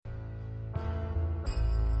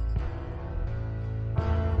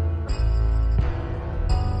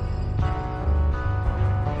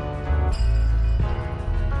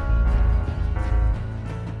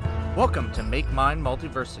Welcome to Make Mine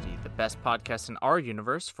Multiversity, the best podcast in our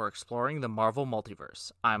universe for exploring the Marvel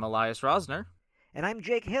Multiverse. I'm Elias Rosner. And I'm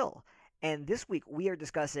Jake Hill. And this week we are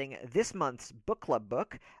discussing this month's book club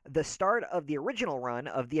book, the start of the original run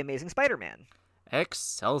of The Amazing Spider-Man.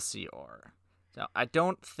 Excelsior. Now, I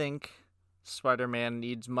don't think Spider-Man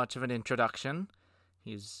needs much of an introduction.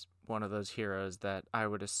 He's one of those heroes that I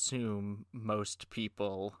would assume most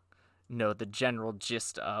people know the general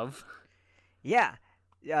gist of. Yeah,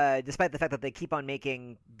 despite the fact that they keep on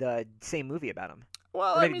making the same movie about him.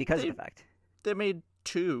 Well, or maybe because of the fact. They made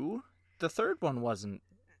two. The third one wasn't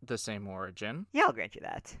the same origin. Yeah, I'll grant you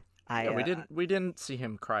that. We didn't see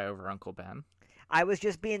him cry over Uncle Ben. I was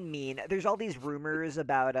just being mean. There's all these rumors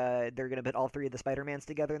about they're going to put all three of the Spider-Mans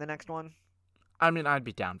together in the next one. I mean, I'd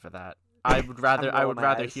be down for that. I would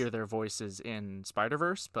rather hear their voices in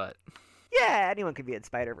Spider-Verse, but yeah, anyone could be in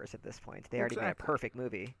Spider-Verse at this point. They already made a perfect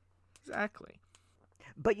movie. Exactly.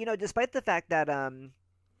 But despite the fact that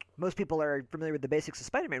most people are familiar with the basics of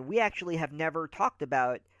Spider-Man, we actually have never talked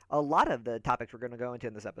about a lot of the topics we're going to go into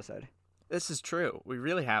in this episode. This is true. We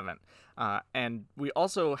really haven't. And we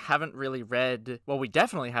also haven't really read... Well, we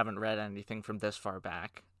definitely haven't read anything from this far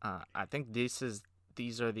back. I think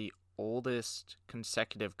these are the oldest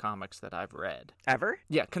consecutive comics that I've read. Ever?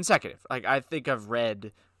 Yeah, consecutive. Like, I think I've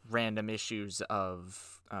read random issues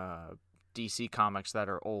of DC comics that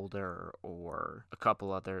are older or a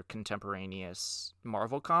couple other contemporaneous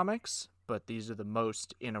Marvel comics, but these are the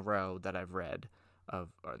most in a row that I've read of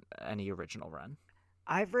any original run.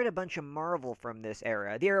 I've read a bunch of Marvel from this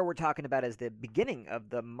era. The era we're talking about is the beginning of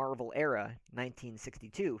the Marvel era,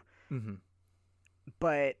 1962. Mm-hmm.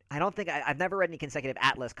 But I don't think I've never read any consecutive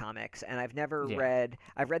Atlas comics, and I've read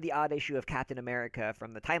the odd issue of Captain America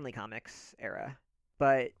from the Timely Comics era.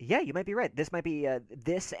 But yeah, you might be right. This might be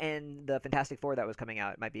this and the Fantastic Four that was coming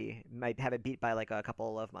out might have it beat by like a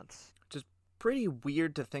couple of months. Just pretty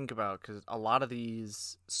weird to think about because a lot of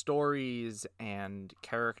these stories and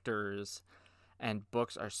characters and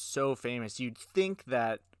books are so famous. You'd think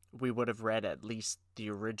that we would have read at least the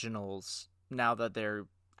originals now that they're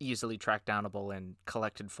easily track downable in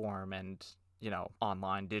collected form and,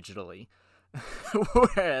 online digitally.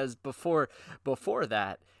 Whereas before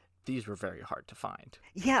that, these were very hard to find.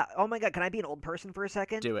 Yeah. Oh my God. Can I be an old person for a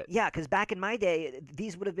second? Do it. Yeah. Because back in my day,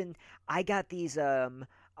 these would have been. I got these. I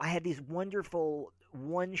had these wonderful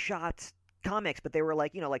one-shot comics, but they were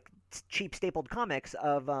like cheap stapled comics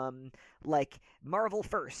of like Marvel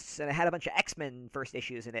firsts, and it had a bunch of X-Men first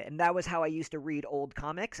issues in it, and that was how I used to read old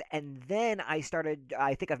comics. And then I started,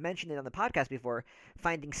 I think I've mentioned it on the podcast before,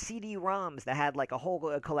 finding CD-ROMs that had like a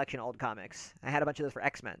whole collection of old comics. I had a bunch of those for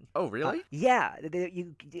X-Men. Oh, really? Yeah.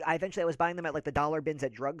 I eventually was buying them at like the dollar bins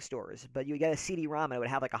at drugstores, but you get a CD-ROM and it would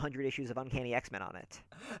have like 100 issues of Uncanny X-Men on it.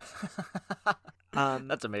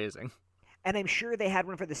 That's amazing. And I'm sure they had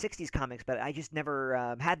one for the 60s comics, but I just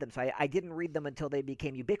never had them. So I didn't read them until they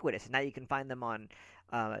became ubiquitous. And now you can find them on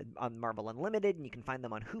Marvel Unlimited, and you can find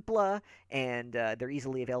them on Hoopla, and they're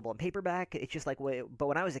easily available in paperback. It's just like, but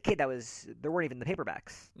when I was a kid, there weren't even the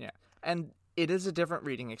paperbacks. Yeah, and it is a different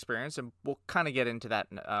reading experience, and we'll kind of get into that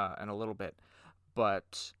in a little bit.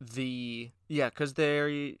 But because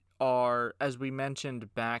they are, as we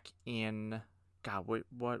mentioned back in,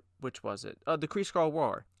 which was it? The Kree-Skrull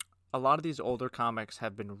War. A lot of these older comics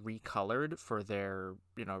have been recolored for their,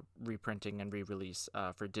 reprinting and re-release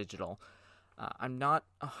for digital. I'm not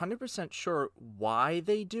 100% sure why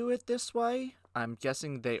they do it this way. I'm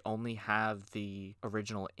guessing they only have the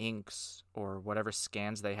original inks or whatever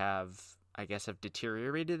scans they have, I guess, have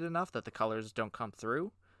deteriorated enough that the colors don't come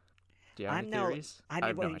through. Do you have any theories? I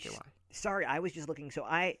have no idea why. Sorry, I was just looking. So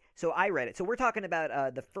I read it. So we're talking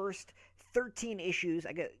about the first 13 issues,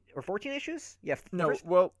 or 14 issues? Yeah.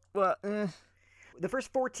 The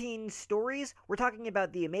first 14 stories, we're talking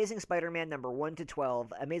about The Amazing Spider-Man number 1 to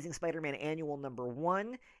 12, Amazing Spider-Man Annual number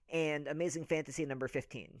 1, and Amazing Fantasy number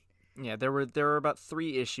 15. Yeah, there were about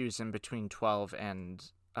 3 issues in between 12 and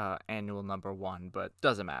Annual number 1, but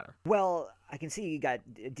doesn't matter. Well, I can see you got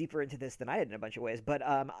deeper into this than I did in a bunch of ways, but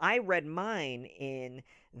I read mine in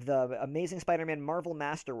the Amazing Spider-Man Marvel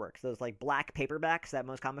Masterworks, those like black paperbacks that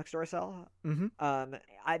most comic stores sell. Mm-hmm.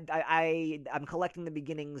 I'm collecting the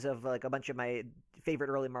beginnings of like a bunch of my favorite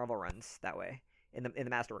early Marvel runs that way in the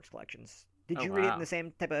Masterworks collections. Did you read it in the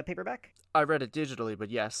same type of paperback? I read it digitally, but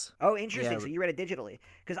yes. Oh, interesting. Yeah. So you read it digitally.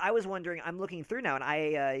 Because I was wondering, I'm looking through now, and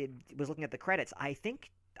I was looking at the credits. I think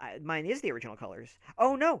mine is the original colors.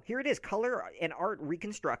 Oh, no. Here it is. Color and art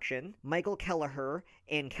reconstruction, Michael Kelleher,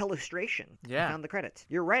 and Kellustration. Yeah. I found the credits.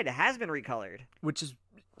 You're right. It has been recolored. Which is,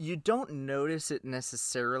 You don't notice it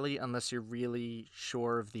necessarily unless you're really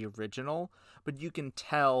sure of the original, but you can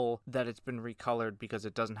tell that it's been recolored because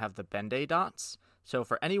it doesn't have the Ben-Day dots. So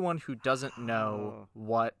for anyone who doesn't know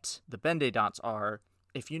what the Ben-Day dots are,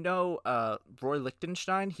 if you know Roy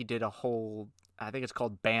Lichtenstein, he did a whole, I think it's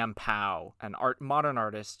called Bam Pow, an modern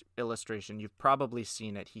artist illustration. You've probably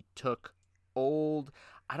seen it. He took old,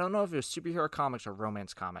 I don't know if it was superhero comics or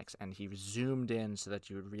romance comics, and he zoomed in so that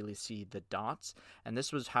you would really see the dots. And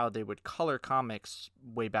this was how they would color comics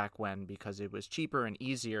way back when, because it was cheaper and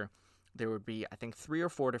easier. There would be, I think, 3 or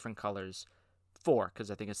 4 different colors. 4,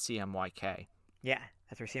 because I think it's CMYK. Yeah,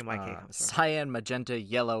 that's where CMYK comes from. Cyan, magenta,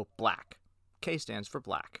 yellow, black. K stands for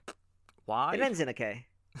black. Why? It ends in a K.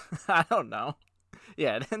 I don't know.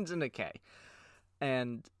 Yeah, it ends in a K.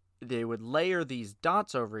 And they would layer these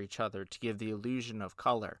dots over each other to give the illusion of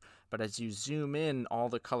color. But as you zoom in, all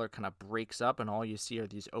the color kind of breaks up, and all you see are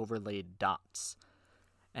these overlaid dots.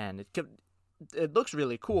 And it looks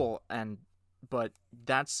really cool, but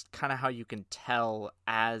that's kind of how you can tell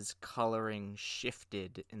as coloring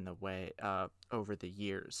shifted in the way over the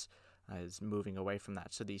years, is moving away from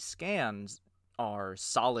that. So these scans are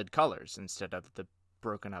solid colors instead of the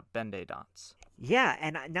broken up Ben-Day dots. Yeah,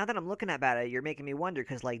 and now that I'm looking about it, you're making me wonder,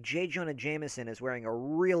 because like J. Jonah Jameson is wearing a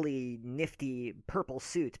really nifty purple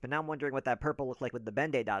suit, but now I'm wondering what that purple looked like with the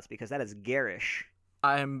Ben-Day dots, because that is garish.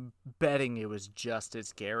 I'm betting it was just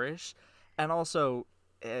as garish, and also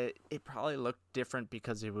it probably looked different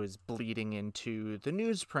because it was bleeding into the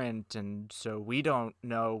newsprint, and so we don't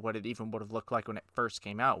know what it even would have looked like when it first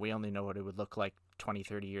came out. We only know what it would look like 20,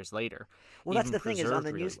 30 years later. Well, that's the thing, is on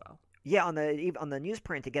the news. Well. Yeah, on the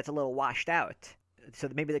newsprint, it gets a little washed out, so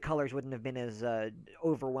maybe the colors wouldn't have been as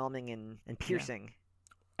overwhelming and piercing. Yeah.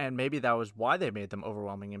 And maybe that was why they made them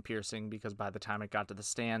overwhelming and piercing, because by the time it got to the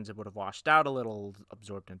stands, it would have washed out a little,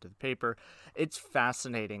 absorbed into the paper. It's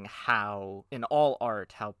fascinating how, in all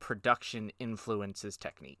art, how production influences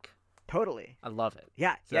technique. Totally. I love it.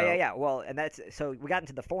 Yeah, so. Yeah. Well, and so we got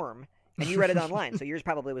into the forum, and you read it online, so yours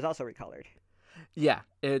probably was also recolored. Yeah,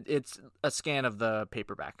 it's a scan of the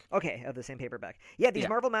paperback. Okay, of the same paperback. Yeah, these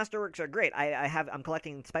Marvel Masterworks are great. I'm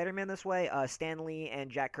collecting Spider-Man this way, Stan Lee and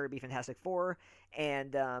Jack Kirby Fantastic Four,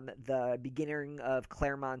 and the beginning of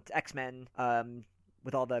Claremont X-Men,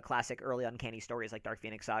 with all the classic early Uncanny stories like Dark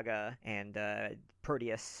Phoenix Saga and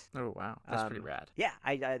Proteus. Oh wow, that's pretty rad. Yeah,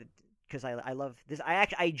 because I love this.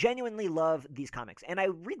 I genuinely love these comics, and I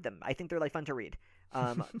read them. I think they're like fun to read.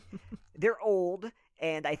 They're old,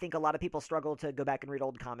 and I think a lot of people struggle to go back and read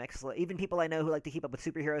old comics. Even people I know who like to keep up with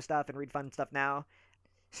superhero stuff and read fun stuff now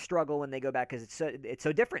struggle when they go back because it's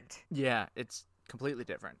so different. Yeah, it's completely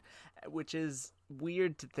different, which is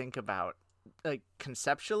weird to think about. Like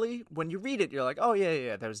conceptually, when you read it, you're like, oh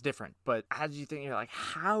yeah, that was different. But as you think, you're like,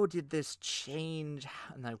 how did this change?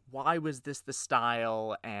 And like, why was this the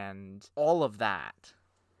style and all of that?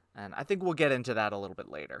 And I think we'll get into that a little bit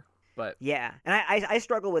later. But yeah, and I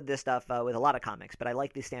struggle with this stuff with a lot of comics, but I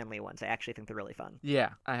like these Stan Lee ones. I actually think they're really fun.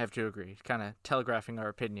 Yeah, I have to agree. Kind of telegraphing our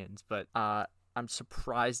opinions, but I'm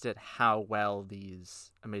surprised at how well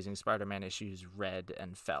these Amazing Spider-Man issues read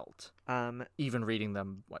and felt. Even reading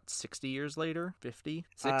them, 60 years later? 50?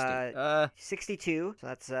 60? 62. So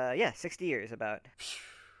that's 60 years about.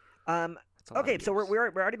 Okay, so we're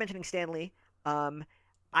already mentioning Stan Lee.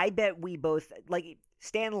 I bet we both like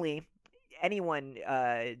Stan Lee. Anyone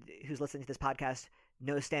who's listening to this podcast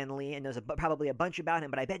knows Stan Lee and knows probably a bunch about him,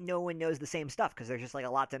 but I bet no one knows the same stuff because there's just like a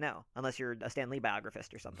lot to know, unless you're a Stan Lee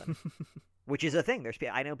biographist or something, which is a thing.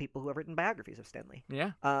 I know people who have written biographies of Stan Lee.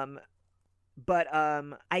 Yeah. But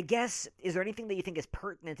I guess, is there anything that you think is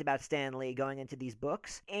pertinent about Stan Lee going into these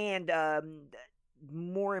books? And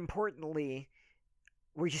more importantly,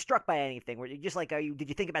 were you struck by anything? Were you just like, did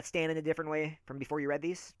you think about Stan in a different way from before you read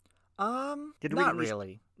these? Not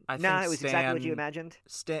really. I think it was exactly what you imagined.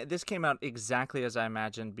 This came out exactly as I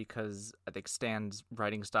imagined because I think Stan's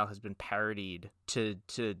writing style has been parodied to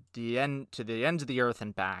the ends of the earth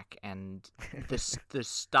and back, and the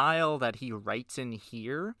style that he writes in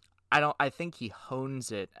here, I think he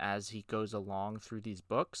hones it as he goes along through these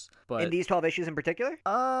books. But in these 12 issues in particular?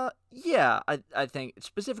 Yeah, I think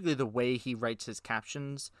specifically the way he writes his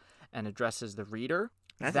captions and addresses the reader.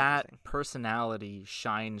 That personality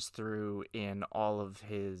shines through in all of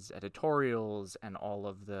his editorials and all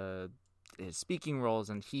of his speaking roles,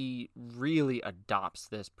 and he really adopts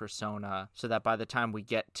this persona so that by the time we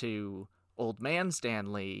get to Old Man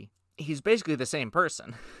Stan Lee, he's basically the same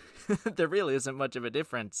person. There really isn't much of a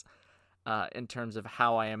difference in terms of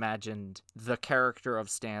how I imagined the character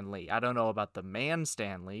of Stan Lee. I don't know about the man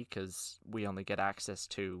Stan Lee because we only get access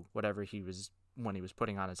to whatever he was when he was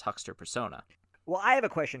putting on his huckster persona. Well, I have a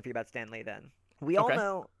question for you about Stan Lee then. We all Okay.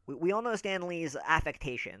 know we all know Stan Lee's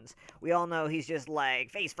affectations. We all know he's just like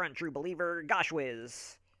face front true believer, gosh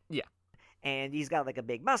whiz. Yeah. And he's got like a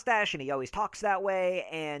big mustache and he always talks that way,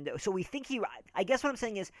 and so we think he I guess what I'm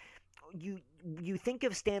saying is you you think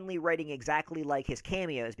of Stan Lee writing exactly like his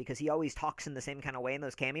cameos because he always talks in the same kind of way in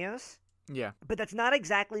those cameos. Yeah. But that's not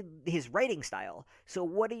exactly his writing style. So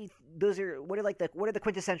what do you, those are what are like the what are the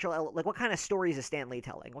quintessential, like what kind of stories is Stan Lee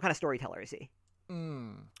telling? What kind of storyteller is he?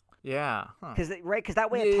 Mm. Yeah. Huh. Because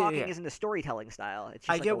that way Yeah, of yeah, talking yeah. isn't a storytelling style. It's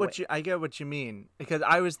I just like a get way. I get what you mean, because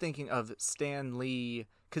I was thinking of Stan Lee,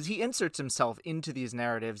 because he inserts himself into these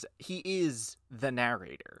narratives. He is the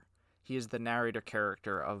narrator. He is the narrator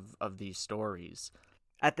character of these stories.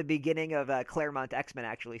 At the beginning of Claremont X-Men,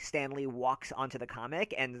 actually, Stan Lee walks onto the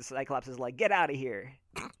comic, and Cyclops is like, "Get out of here!"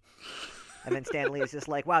 And then Stan Lee is just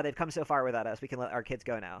like, "Wow, they've come so far without us. We can let our kids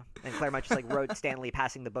go now." And Claremont just like wrote Stan Lee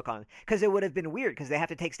passing the book on, because it would have been weird because they have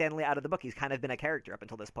to take Stan Lee out of the book. He's kind of been a character up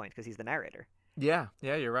until this point because he's the narrator. Yeah,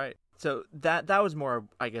 yeah, you're right. So that was more,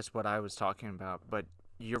 I guess, what I was talking about. But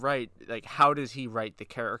you're right. Like, how does he write the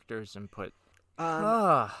characters and put?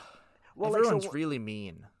 Well, Everyone's like, so really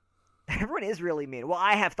mean. everyone is really mean. Well,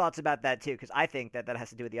 I have thoughts about that too because I think that has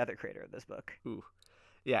to do with the other creator of this book. Ooh,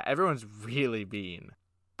 yeah, everyone's really mean.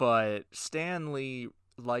 But Stan Lee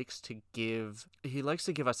likes to give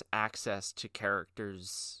us access to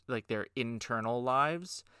characters, like their internal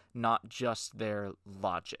lives, not just their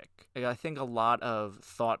logic. Like, I think a lot of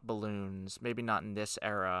thought balloons, maybe not in this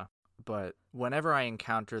era, but whenever I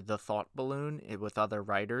encounter the thought balloon with other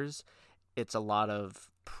writers, it's a lot of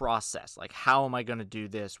process. Like, how am I going to do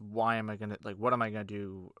this? Why am I going to, like, what am I going to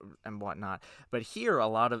do and whatnot? But here, a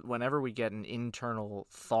lot of, whenever we get an internal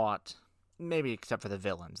thought, maybe except for the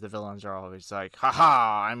villains are always like,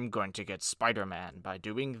 haha, I'm going to get Spider-Man by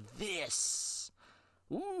doing this.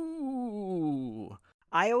 Ooh.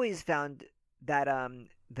 I always found that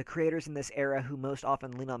the creators in this era who most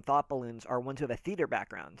often lean on thought balloons are ones who have a theater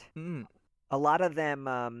background. Mm. A lot of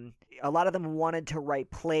them wanted to write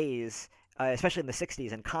plays, especially in the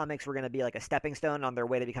 '60s, and comics were going to be like a stepping stone on their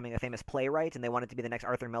way to becoming a famous playwright, and they wanted to be the next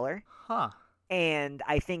Arthur Miller. Huh. And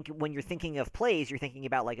I think when you're thinking of plays, you're thinking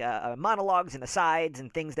about like monologues and asides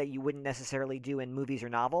and things that you wouldn't necessarily do in movies or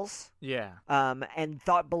novels. Yeah. And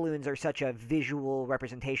thought balloons are such a visual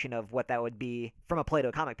representation of what that would be from a play to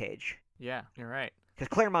a comic page. Yeah, you're right. Because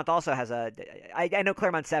Claremont also has I know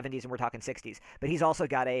Claremont's 70s and we're talking 60s, but he's also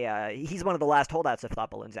got he's one of the last holdouts of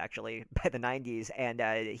thought balloons, actually, by the 90s, and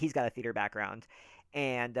he's got a theater background.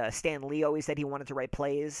 And Stan Lee always said he wanted to write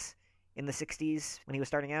plays in the 60s when he was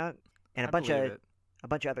starting out, and a bunch of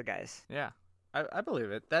other guys. Yeah, I believe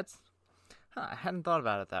it. I hadn't thought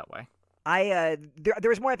about it that way. There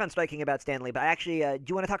was more I found striking about Stan Lee, but I actually, do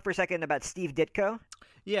you want to talk for a second about Steve Ditko?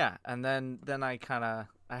 Yeah, and then I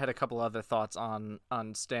had a couple other thoughts on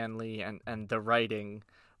Stan Lee and the writing,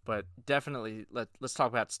 but definitely let's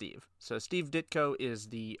talk about Steve. So Steve Ditko is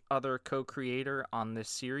the other co-creator on this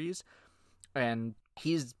series, and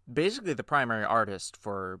he's basically the primary artist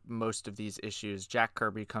for most of these issues. Jack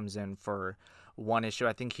Kirby comes in for one issue.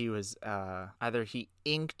 I think he was either he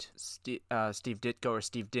inked Steve Ditko or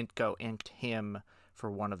Steve Ditko inked him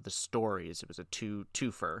for one of the stories. It was a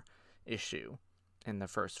twofer issue in the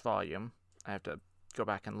first volume. I have to go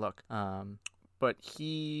back and look. But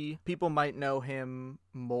people might know him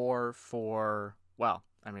more for, well,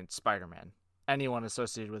 I mean, Spider-Man. Anyone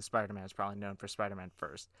associated with Spider-Man is probably known for Spider-Man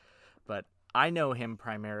first. But I know him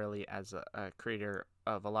primarily as a creator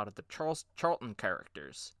of a lot of the Charlton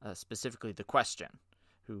characters, specifically The Question,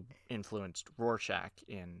 who influenced Rorschach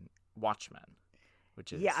in Watchmen,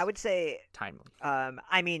 which is, yeah, I would say timely.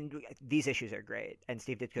 I mean, these issues are great, and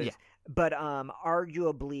Steve Ditko's, Yeah. but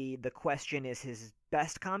arguably, The Question is his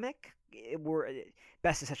best comic.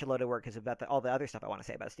 Best is such a loaded word because about all the other stuff I want to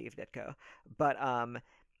say about Steve Ditko, but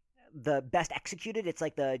the best executed, it's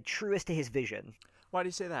like the truest to his vision. Why do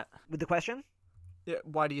you say that? With The Question? Yeah,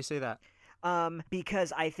 why do you say that?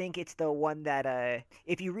 Because I think it's the one that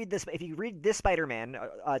if you read this Spider-Man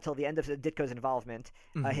till the end of Ditko's involvement,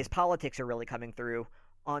 his politics are really coming through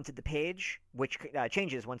onto the page, which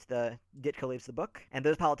changes once the Ditko leaves the book, and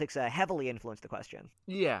those politics heavily influence The Question.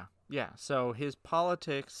 Yeah. So his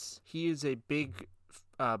politics, he is a big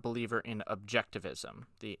believer in objectivism.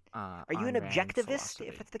 Are you an Ayn Rand objectivist, philosophy.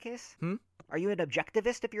 if that's the case? Hmm? Are you an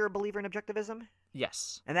objectivist if you're a believer in objectivism?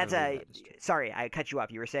 Yes. And that's I believe that is true. sorry, I cut you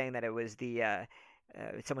off. You were saying that it was the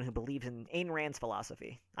someone who believes in Ayn Rand's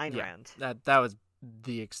philosophy. Ayn Rand. That was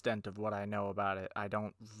the extent of what I know about it. I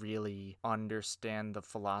don't really understand the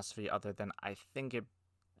philosophy other than I think it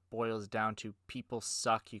boils down to people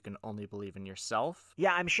suck. You can only believe in yourself.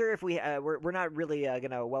 Yeah, I'm sure if we're not really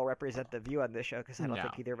gonna well represent the view on this show because I don't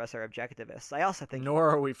think either of us are objectivists. I also think nor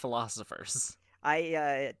are we philosophers.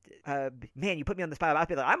 Man, you put me on the spot. I'd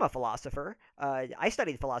be like, I'm a philosopher. I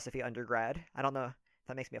studied philosophy undergrad. I don't know if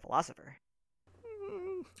that makes me a philosopher.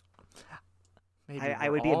 Maybe I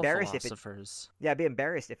would be embarrassed if it. Yeah, I'd be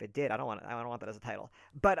embarrassed if it did. I don't want that as a title.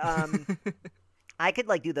 But I could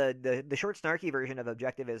do the short snarky version of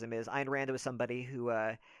objectivism is Ayn Rand was somebody who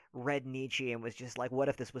read Nietzsche and was just like, what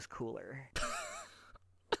if this was cooler?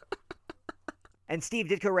 And Steve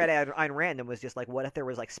Ditko read Ayn Rand and was just like, what if there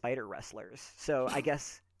was spider wrestlers? So I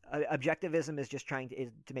guess objectivism is just trying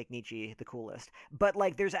to make Nietzsche the coolest. But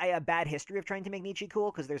there's a bad history of trying to make Nietzsche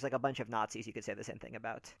cool because there's a bunch of Nazis you could say the same thing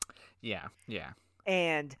about. Yeah.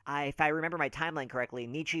 And if I remember my timeline correctly,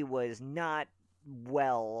 Nietzsche was not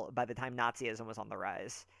well by the time Nazism was on the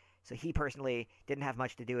rise. So he personally didn't have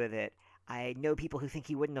much to do with it. I know people who think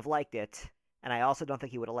he wouldn't have liked it, and I also don't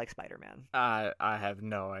think he would have liked Spider-Man. I have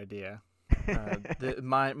no idea.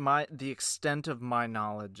 The extent of my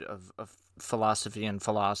knowledge of philosophy and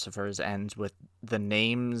philosophers ends with the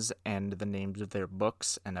names and the names of their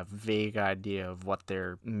books and a vague idea of what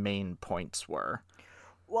their main points were.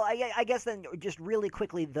 Well, I guess then just really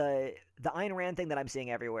quickly, the Ayn Rand thing that I'm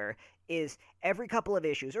seeing everywhere is every couple of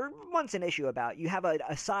issues, or once an issue about, you have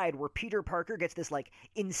a side where Peter Parker gets this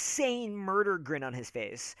insane murder grin on his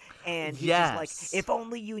face. And he's just if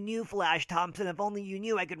only you knew, Flash Thompson, if only you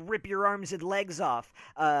knew I could rip your arms and legs off.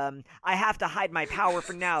 I have to hide my power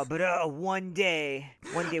for now, but one day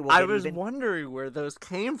we'll I was wondering where those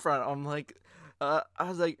came from. I'm like... I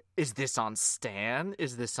was like, is this on Stan?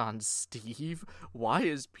 Is this on Steve? Why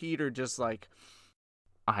is Peter just like,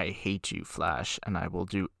 I hate you, Flash, and I will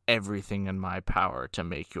do everything in my power to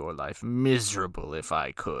make your life miserable if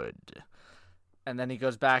I could. And then he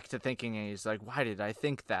goes back to thinking, and he's like, why did I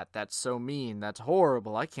think that? That's so mean. That's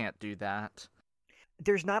horrible. I can't do that.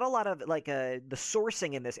 There's not a lot of, the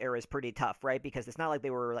sourcing in this era is pretty tough, right? Because it's not like they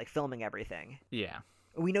were, filming everything. Yeah.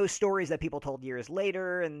 We know stories that people told years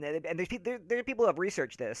later, and there are people who have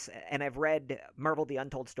researched this, and I've read Marvel: The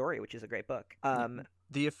Untold Story, which is a great book.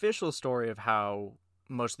 The official story of how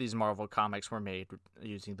most of these Marvel comics were made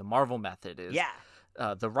using the Marvel method is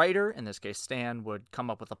the writer, in this case Stan, would come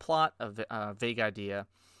up with a plot, a vague idea,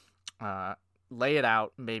 lay it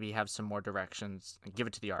out, maybe have some more directions, and give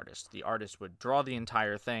it to the artist. The artist would draw the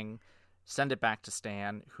entire thing, send it back to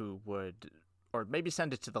Stan, who would... or maybe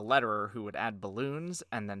send it to the letterer who would add balloons,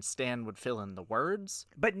 and then Stan would fill in the words.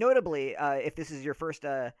 But notably, if this is your first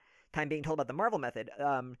time being told about the Marvel method,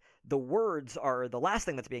 the words are the last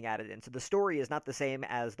thing that's being added in. So the story is not the same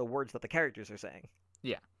as the words that the characters are saying.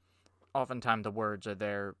 Yeah. Oftentimes the words are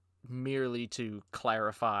there merely to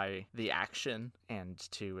clarify the action and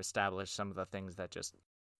to establish some of the things that just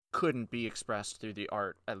couldn't be expressed through the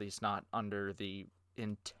art, at least not under the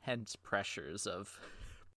intense pressures of...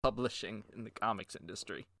 publishing in the comics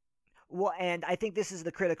industry. Well, and I think this is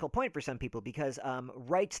the critical point for some people because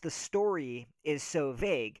writes the story is so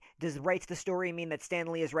vague. Does writes the story mean that Stan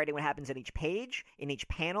Lee is writing what happens in each page, in each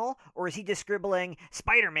panel, or is he just scribbling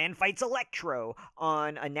Spider-Man fights Electro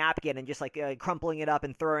on a napkin and just crumpling it up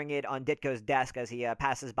and throwing it on Ditko's desk as he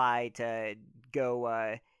passes by to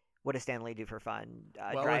go... what does Stan Lee do for fun?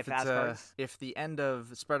 Drive fast cars? If the end of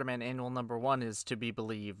Spider-Man Annual #1 is to be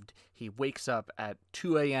believed, he wakes up at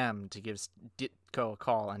 2 a.m. to give Ditko a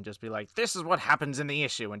call and just be like, this is what happens in the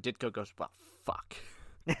issue. And Ditko goes, well, fuck.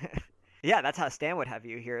 Yeah, that's how Stan would have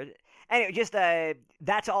you hear it. Anyway, just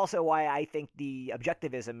that's also why I think the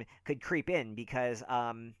objectivism could creep in because...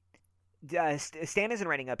 Stan isn't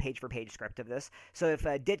writing a page-for-page script of this, so if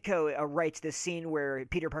Ditko writes this scene where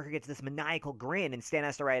Peter Parker gets this maniacal grin and Stan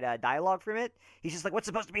has to write dialogue from it, he's just like, what's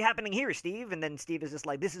supposed to be happening here, Steve? And then Steve is just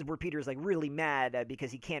like, this is where Peter's really mad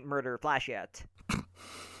because he can't murder Flash yet.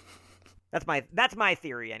 That's my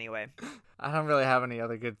theory, anyway. I don't really have any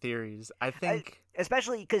other good theories. I think...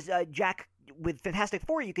 especially because with Fantastic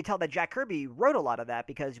Four, you could tell that Jack Kirby wrote a lot of that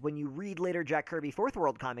because when you read later Jack Kirby Fourth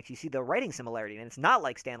World comics, you see the writing similarity, and it's not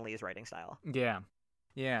like Stan Lee's writing style.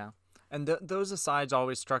 Yeah. And those asides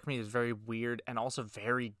always struck me as very weird and also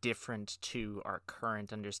very different to our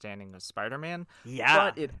current understanding of Spider-Man.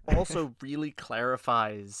 Yeah. But it also really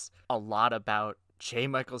clarifies a lot about J.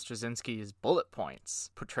 Michael Straczynski's bullet points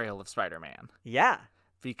portrayal of Spider-Man. Yeah.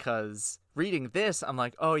 Because reading this, I'm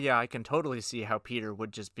like, oh yeah, I can totally see how Peter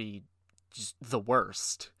would just be just the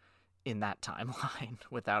worst in that timeline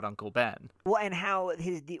without Uncle Ben. Well, and how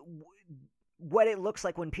what it looks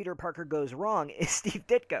like when Peter Parker goes wrong is Steve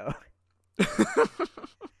Ditko.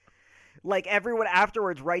 like everyone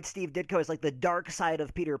afterwards writes Steve Ditko as like the dark side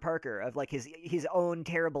of Peter Parker, of like his own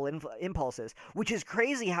terrible impulses, which is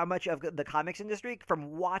crazy how much of the comics industry,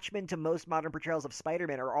 from Watchmen to most modern portrayals of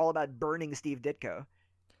Spider-Man, are all about burning Steve Ditko.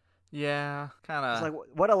 Yeah, kind It's of. like,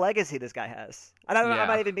 what a legacy this guy has. And I'm Yeah.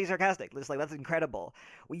 not even being sarcastic. It's like, that's incredible.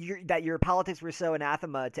 That your politics were so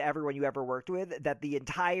anathema to everyone you ever worked with that the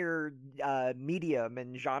entire medium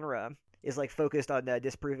and genre is like focused on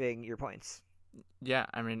disproving your points. Yeah,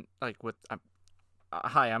 I mean, like with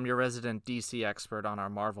hi, I'm your resident DC expert on our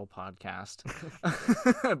Marvel podcast.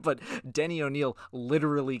 But Denny O'Neil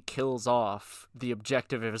literally kills off the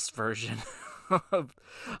objectivist version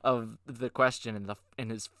of the question in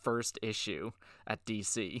his first issue at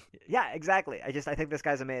DC. Yeah, exactly. I think this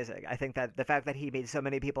guy's amazing. I think that the fact that he made so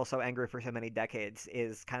many people so angry for so many decades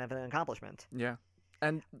is kind of an accomplishment. Yeah.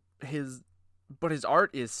 And his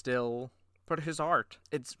art is still his art.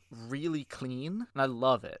 It's really clean and I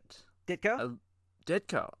love it. Ditko?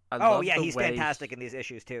 Ditko. I Oh love yeah, the he's way fantastic in these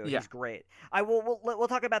issues too. Yeah. He's great. We'll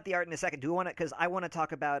talk about the art in a second. Do we want to? Because I want to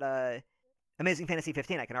talk about Amazing Fantasy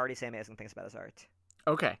 15. I can already say amazing things about his art.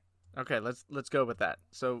 Okay, let's go with that.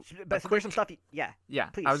 So, But there's some stuff. Yeah,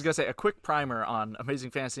 please. I was gonna say a quick primer on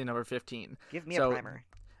Amazing Fantasy number 15. Give me a primer.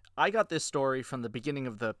 I got this story from the beginning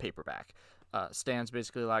of the paperback. Stan's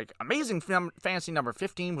basically like, Amazing Fantasy number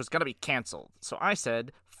 15 was gonna be canceled, so I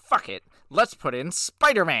said, fuck it, let's put in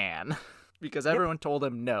Spider-Man, because everyone told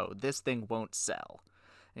him no, this thing won't sell,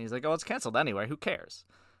 and he's like, oh, it's canceled anyway, who cares?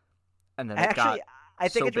 And then I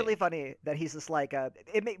think so it's really big. funny that he's just like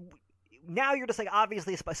now you're just like,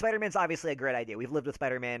 obviously Spider-Man's obviously a great idea. We've lived with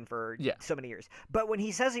Spider-Man for so many years. But when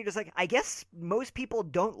he says it, you're just like, I guess most people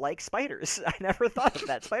don't like spiders. I never thought of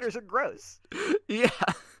that. Spiders are gross. Yeah.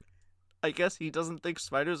 I guess he doesn't think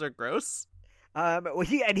spiders are gross. Well,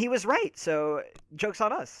 he was right. So joke's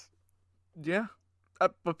on us. Yeah.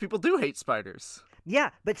 But people do hate spiders.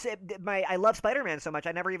 Yeah, but I love Spider-Man so much.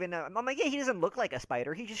 I never even. I'm like, yeah, he doesn't look like a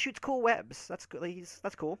spider. He just shoots cool webs. That's cool.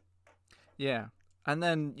 That's cool. Yeah. And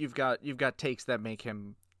then you've got takes that make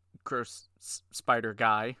him gross spider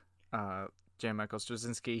guy. J. Michael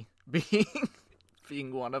Straczynski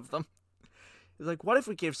being one of them. He's like, what if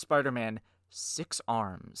we gave Spider-Man 6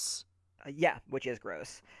 arms? Yeah, which is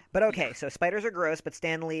gross. But okay, so spiders are gross, but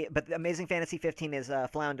Amazing Fantasy 15 is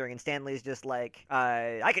floundering, and Stanley's just like,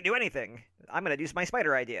 I can do anything. I'm gonna do my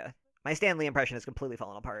spider idea. My Stanley impression is completely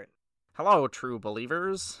fallen apart. Hello, true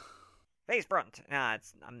believers. Face front.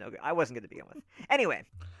 I'm no good. I wasn't good to begin with. Anyway.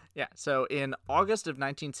 Yeah, so in August of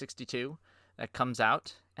 1962, that comes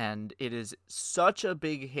out, and it is such a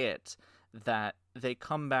big hit that they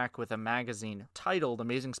come back with a magazine titled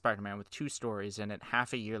Amazing Spider-Man with 2 stories in it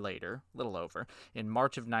half a year later, a little over, in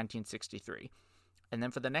March of 1963. And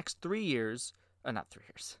then for the next 3 years, not 3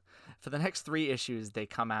 years, for the next 3 issues, they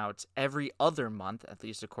come out every other month, at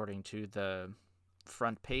least according to the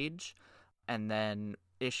front page. And then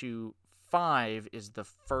issue 5 is the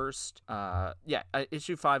first,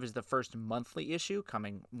 issue 5 is the first monthly issue,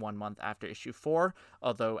 coming 1 month after issue 4.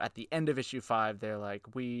 Although at the end of issue 5, they're like,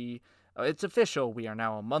 it's official, we are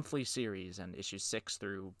now a monthly series, and issues 6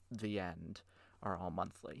 through the end are all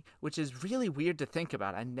monthly, which is really weird to think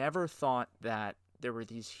about. I never thought that there were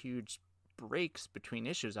these huge breaks between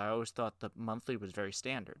issues. I always thought the monthly was very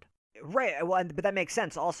standard. Right, well, but that makes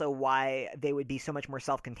sense also why they would be so much more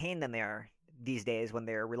self-contained than they are these days when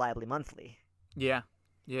they're reliably monthly. Yeah.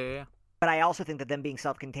 But I also think that them being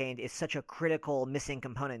self-contained is such a critical missing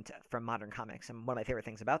component from modern comics, and one of my favorite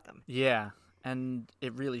things about them. Yeah, and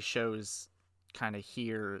it really shows kind of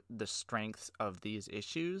here the strengths of these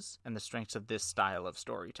issues and the strengths of this style of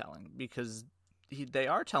storytelling, because they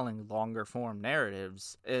are telling longer form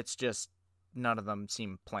narratives. It's just none of them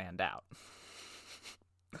seem planned out.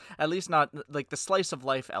 At least not like the slice of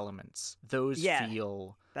life elements. Those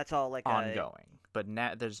feel that's all like ongoing, but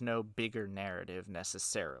there's no bigger narrative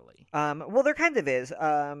necessarily. Well, there kind of is,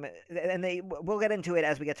 and we'll get into it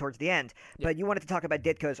as we get towards the end. Yep. But you wanted to talk about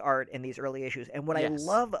Ditko's art in these early issues, and what I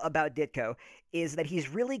love about Ditko is that he's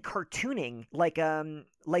really cartooning, like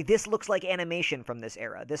this looks like animation from this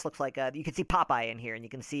era. This looks like you can see Popeye in here, and you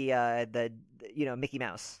can see the Mickey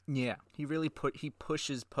Mouse. Yeah, he really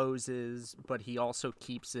pushes poses, but he also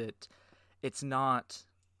keeps it. It's not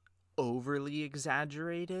overly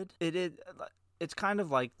exaggerated. It's kind of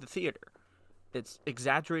like the theater. It's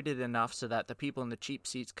exaggerated enough so that the people in the cheap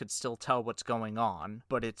seats could still tell what's going on,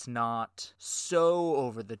 but it's not so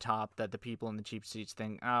over the top that the people in the cheap seats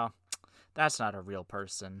think, oh, that's not a real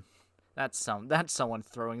person. That's someone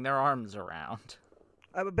throwing their arms around.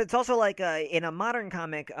 But it's also like in a modern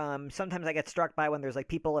comic, sometimes I get struck by when there's like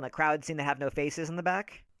people in a crowd scene that have no faces in the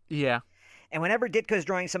back. Yeah. And whenever Ditko's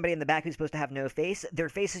drawing somebody in the back who's supposed to have no face, their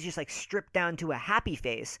face is just like stripped down to a happy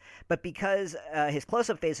face. But because his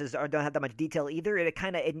close-up faces don't have that much detail either,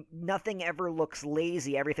 nothing ever looks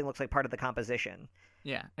lazy. Everything looks like part of the composition.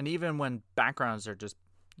 Yeah, and even when backgrounds are just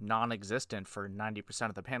non-existent for 90%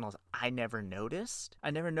 of the panels, I never noticed.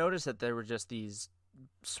 I never noticed that there were just these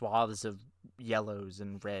swaths of yellows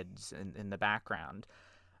and reds in the background.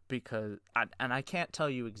 Because, and I can't tell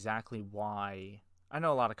you exactly why. I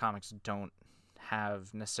know a lot of comics don't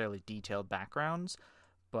have necessarily detailed backgrounds,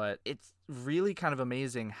 but it's really kind of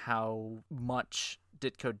amazing how much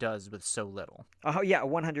Ditko does with so little. Oh yeah,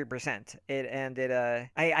 100%.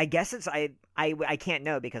 I guess I can't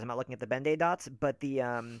know because I'm not looking at the Ben-Day dots, but the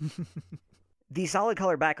the solid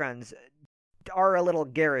color backgrounds are a little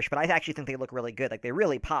garish, but I actually think they look really good. Like, they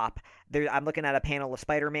really pop. I'm looking at a panel of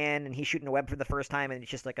Spider-Man, and he's shooting a web for the first time, and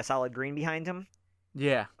it's just like a solid green behind him.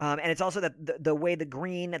 Yeah. And it's also that the way the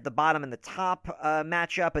green at the bottom and the top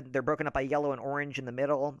match up, and they're broken up by yellow and orange in the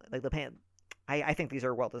middle. Like I think these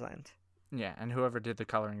are well designed. Yeah, and whoever did the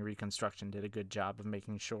coloring reconstruction did a good job of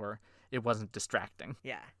making sure it wasn't distracting.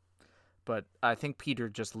 Yeah. But I think Peter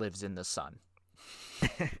just lives in the sun.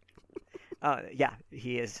 Yeah,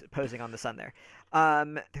 he is posing on the sun there.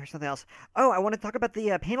 There's something else. Oh, I want to talk about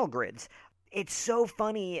the panel grids. It's so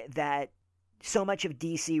funny that so much of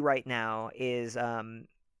DC right now is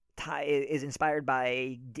inspired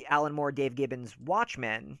by Alan Moore, Dave Gibbons'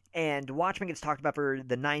 Watchmen, and Watchmen gets talked about for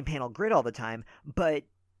the 9-panel grid all the time, but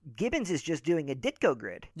Gibbons is just doing a Ditko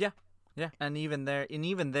grid. Yeah, and even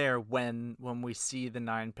there, when we see the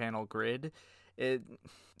 9-panel grid, they're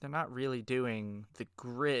not really doing the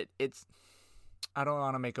grid. I don't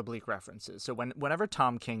want to make oblique references. So whenever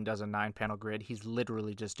Tom King does a 9-panel grid, he's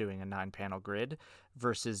literally just doing a 9-panel grid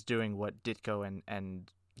versus doing what Ditko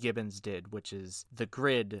and Gibbons did, which is the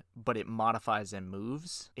grid, but it modifies and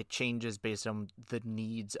moves. It changes based on the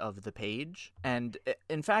needs of the page. And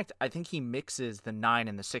in fact, I think he mixes the 9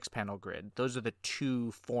 and the 6-panel grid. Those are the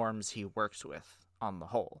two forms he works with on the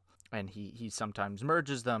whole. And he sometimes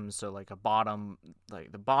merges them, so the bottom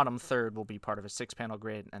third will be part of a 6-panel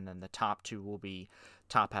grid, and then the top two will be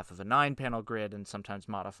top half of a 9-panel grid, and sometimes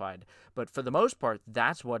modified. But for the most part,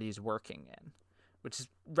 that's what he's working in, which is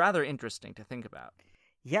rather interesting to think about.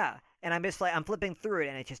 Yeah, and I'm flipping through it,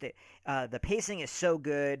 and it's just the pacing is so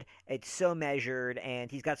good, it's so measured, and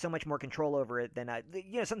he's got so much more control over it than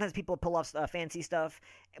sometimes people pull off fancy stuff,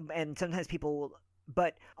 and sometimes people.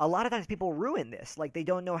 But a lot of times people ruin this. Like, they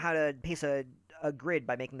don't know how to pace a grid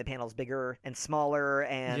by making the panels bigger and smaller,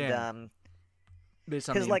 and based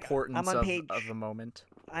on the importance of the moment.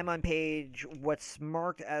 I'm on what's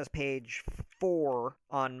marked as page 4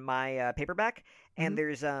 on my paperback, and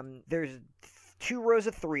there's 2 rows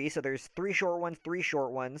of 3, so there's 3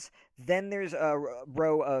 short ones. Then there's a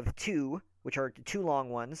row of 2, which are 2 long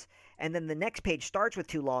ones, and then the next page starts with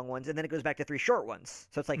 2 long ones, and then it goes back to 3 short ones.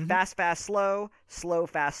 So it's like fast, fast, slow, slow,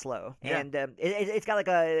 fast, slow, and it's got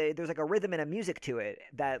there's like a rhythm and a music to it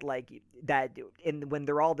when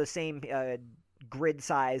they're all the same grid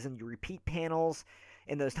size and you repeat panels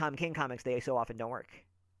in those Tom King comics, they so often don't work.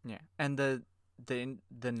 Yeah, and the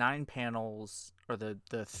 9 panels or the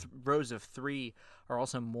rows of 3 are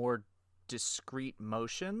also more discrete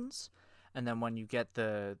motions, and then when you get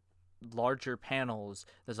the larger panels,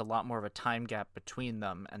 there's a lot more of a time gap between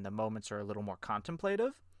them, and the moments are a little more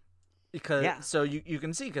contemplative. So you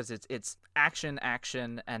can see, because it's action,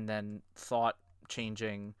 and then thought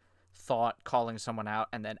changing, thought calling someone out,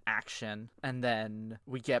 and then action, and then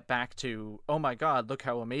we get back to, oh my god, look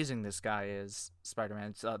how amazing this guy is, Spider-Man.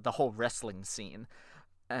 It's the whole wrestling scene,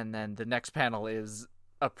 and then the next panel is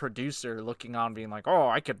a producer looking on being like, oh,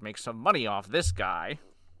 I could make some money off this guy.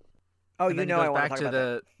 Oh, and then I goes want back to talk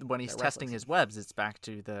about when he's testing his webs, it's back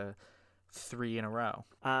to the 3 in a row.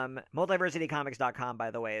 Multiversitycomics.com,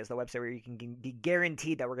 by the way, is the website where you can be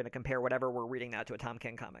guaranteed that we're going to compare whatever we're reading now to a Tom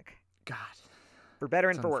King comic. God. For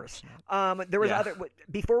better and for worse. There was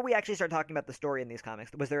before we actually start talking about the story in these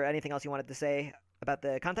comics, was there anything else you wanted to say about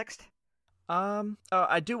the context?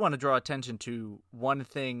 I do want to draw attention to one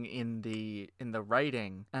thing in the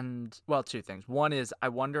writing, and well, 2 things. One is, I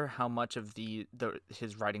wonder how much of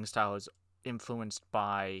his writing style is influenced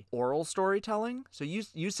by oral storytelling. So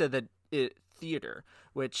you said that theater,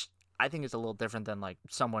 which I think is a little different than like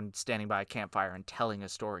someone standing by a campfire and telling a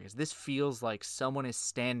story. This feels like someone is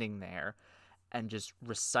standing there and just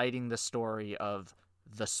reciting the story of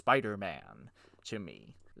the Spider-Man to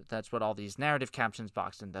me. That's what all these narrative captions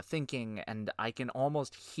boxed into thinking, and I can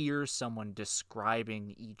almost hear someone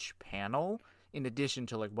describing each panel in addition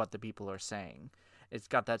to like what the people are saying. It's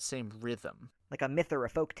got that same rhythm. Like a myth or a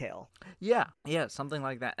folktale. Yeah, something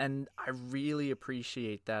like that. And I really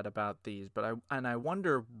appreciate that about these. But I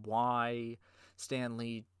wonder why Stan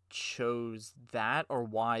Lee chose that, or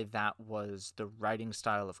why that was the writing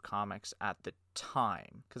style of comics at the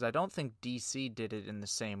time, because I don't think DC did it in the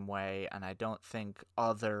same way, and I don't think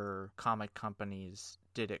other comic companies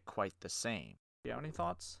did it quite the same. Do you have any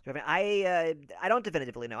thoughts? I don't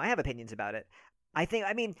definitively know. I have opinions about it. I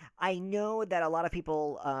know that a lot of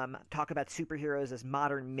people talk about superheroes as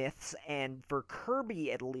modern myths, and for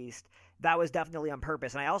Kirby at least, that was definitely on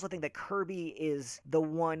purpose. And I also think that Kirby is the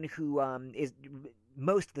one who is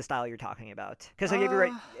most of the style you're talking about. Because have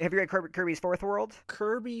you read Kirby's Fourth World?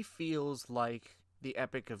 Kirby feels like the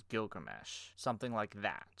Epic of Gilgamesh, something like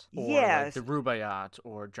that. Or yes. like the Rubaiyat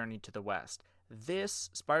or Journey to the West. This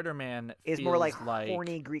Spider-Man is feels more like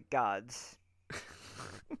horny Greek gods.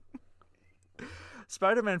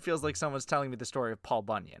 Spider-Man feels like someone's telling me the story of Paul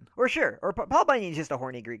Bunyan. Or Paul Bunyan's just a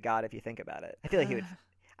horny Greek god if you think about it.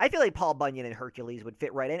 I feel like Paul Bunyan and Hercules would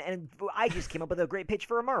fit right in, and I just came up with a great pitch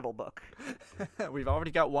for a Marvel book. We've already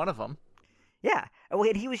got one of them. Yeah. Well,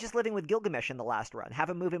 and he was just living with Gilgamesh in the last run. Have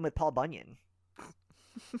him move in with Paul Bunyan.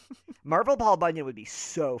 Marvel Paul Bunyan would be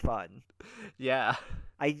so fun. Yeah.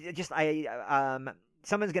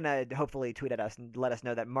 Someone's gonna hopefully tweet at us and let us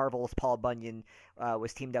know that Marvel's Paul Bunyan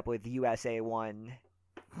was teamed up with USA One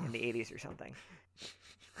in the 80s or something.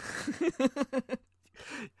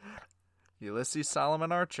 Ulysses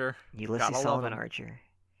Solomon Archer. Archer.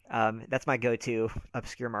 That's my go-to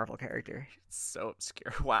obscure Marvel character. It's so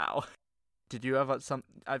obscure. Wow. Did you have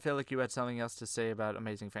I feel like you had something else to say about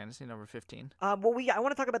Amazing Fantasy number 15. I want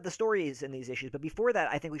to talk about the stories in these issues, but before that,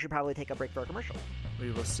 I think we should probably take a break for a commercial.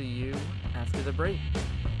 We will see you after the break.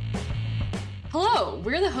 Hello,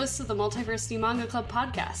 we're the hosts of the Multiversity Manga Club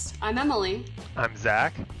podcast. I'm Emily. I'm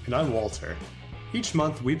Zach. And I'm Walter. Each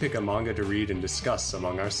month, we pick a manga to read and discuss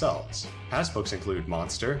among ourselves. Past books include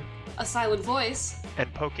Monster, A Silent Voice,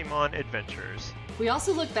 and Pokemon Adventures. We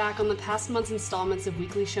also look back on the past month's installments of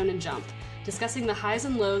Weekly Shonen Jump, discussing the highs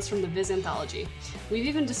and lows from the Viz Anthology. We've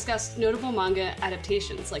even discussed notable manga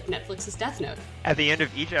adaptations like Netflix's Death Note. At the end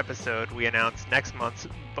of each episode, we announce next month's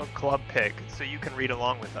book club pick so you can read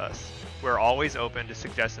along with us. We're always open to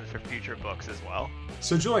suggestions for future books as well.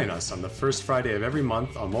 So join us on the first Friday of every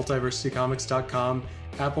month on multiversitycomics.com,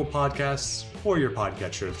 Apple Podcasts, or your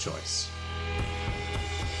podcatcher of choice.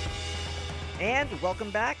 And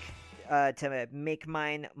welcome back to Make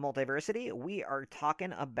Mine Multiversity. We are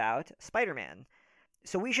talking about Spider-Man.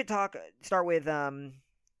 So we should start with the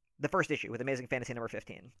first issue with Amazing Fantasy number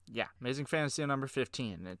 15. Yeah, Amazing Fantasy number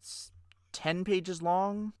 15. It's 10 pages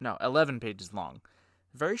long? No, 11 pages long.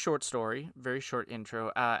 Very short story, very short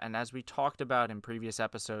intro, and as we talked about in previous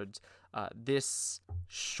episodes, this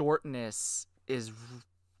shortness is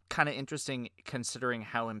kind of interesting considering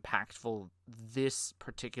how impactful this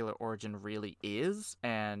particular origin really is,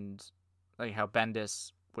 and like how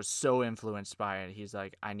Bendis was so influenced by it. He's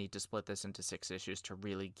like, I need to split this into 6 issues to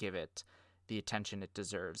really give it the attention it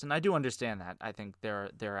deserves. And I do understand that. I think there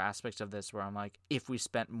are aspects of this where I'm like, if we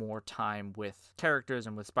spent more time with characters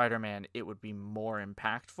and with Spider-Man, it would be more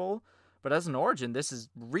impactful. But as an origin, this is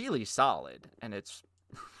really solid, and it's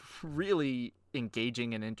really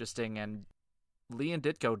engaging and interesting, and Lee and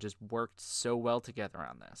Ditko just worked so well together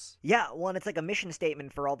on this. Yeah, well, and it's like a mission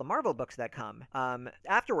statement for all the Marvel books that come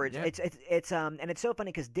afterwards. Yeah. It's and it's so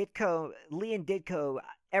funny because Lee and Ditko,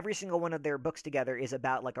 every single one of their books together is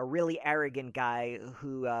about like a really arrogant guy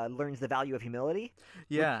who learns the value of humility.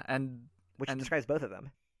 Yeah, which describes both of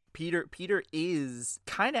them. Peter is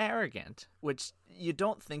kind of arrogant, which you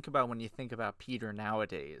don't think about when you think about Peter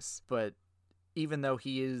nowadays. But even though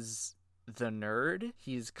he is the nerd,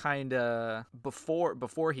 he's kind of before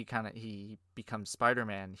he becomes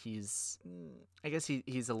Spider-Man, he's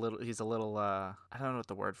a little I don't know what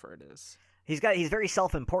the word for it is. He's very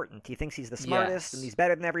self-important. He thinks he's the smartest, and he's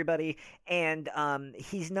better than everybody. And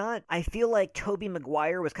he's not. I feel like Tobey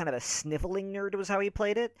Maguire was kind of a sniveling nerd, was how he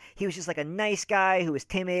played it. He was just like a nice guy who was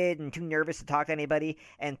timid and too nervous to talk to anybody.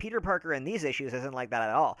 And Peter Parker in these issues isn't like that at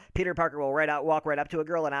all. Peter Parker will walk right up to a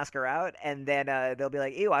girl and ask her out, and then they'll be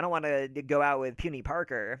like, "Ew, I don't want to go out with puny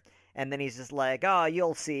Parker." And then he's just like, "Oh,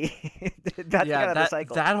 you'll see." That's kind of the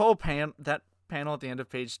cycle. That whole panel at the end of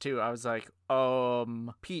page 2, I was like,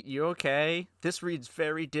 Pete, you okay? This reads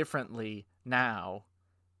very differently now.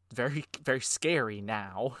 Very, very scary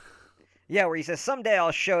now. Yeah, where he says, someday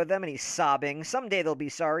I'll show them, and he's sobbing. Someday they'll be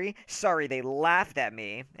sorry. Sorry they laughed at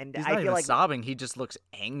me. And he's not even like sobbing, he just looks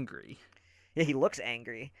angry. Yeah, he looks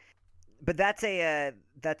angry. But that's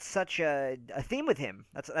such a theme with him.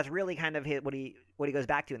 That's really kind of what he goes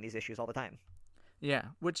back to in these issues all the time. Yeah,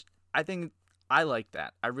 which I think I like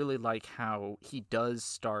that. I really like how he doesn't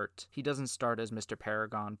start as Mr.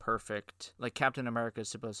 Paragon perfect. Like Captain America is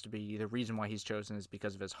supposed to be, the reason why he's chosen is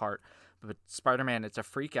because of his heart. But Spider-Man, it's a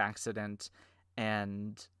freak accident,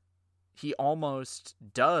 and he almost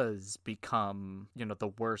does become,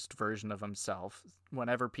 the worst version of himself.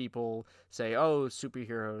 Whenever people say, oh,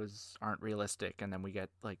 superheroes aren't realistic, and then we get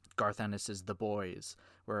like Garth Ennis's The Boys,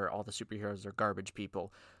 where all the superheroes are garbage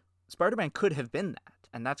people. Spider-Man could have been that,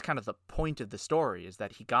 and that's kind of the point of the story, is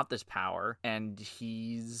that he got this power, and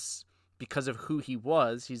because of who he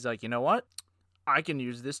was, he's like, you know what? I can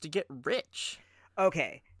use this to get rich.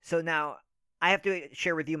 Okay, so now I have to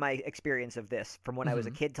share with you my experience of this from when I was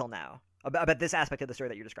a kid till now, about this aspect of the story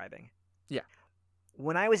that you're describing. Yeah.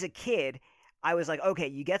 When I was a kid, I was like, okay,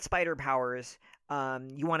 you get spider powers,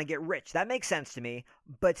 you want to get rich. That makes sense to me,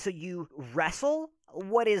 but so you wrestle?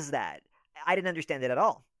 What is that? I didn't understand it at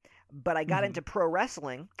all. But I got into pro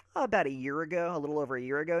wrestling about a year ago, a little over a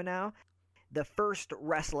year ago now. The first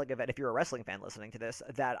wrestling event, if you're a wrestling fan listening to this,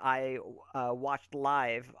 that I watched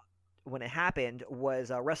live when it happened was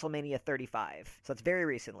WrestleMania 35. So that's very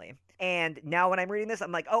recently. And now when I'm reading this,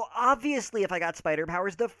 I'm like, oh, obviously if I got spider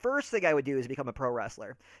powers, the first thing I would do is become a pro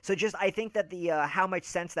wrestler. So I think that the how much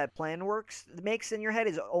sense that plan makes in your head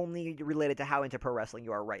is only related to how into pro wrestling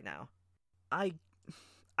you are right now.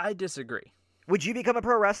 I disagree. Would you become a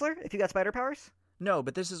pro wrestler if you got spider powers? No,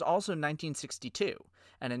 but this is also 1962.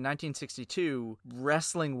 And in 1962,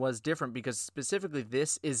 wrestling was different because specifically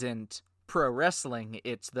this isn't pro wrestling.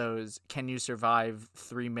 It's those can you survive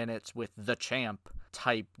 3 minutes with the champ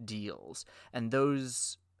type deals. And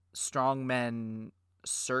those strongmen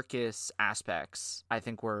circus aspects, I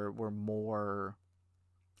think, were more...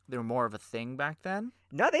 They were more of a thing back then.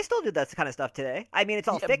 No, they still do that kind of stuff today. I mean, it's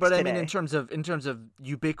all fixed but today. I mean, in terms of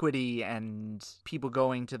ubiquity and people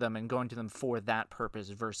going to them for that purpose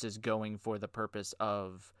versus going for the purpose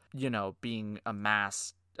of, being a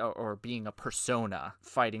mass or being a persona,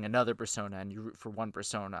 fighting another persona, and you root for one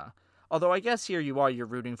persona. Although I guess here you're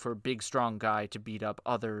rooting for a big, strong guy to beat up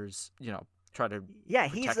others, try to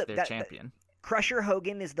protect their champion. Crusher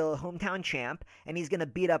Hogan is the hometown champ, and he's going to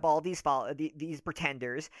beat up all these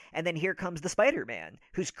pretenders, and then here comes the Spider-Man,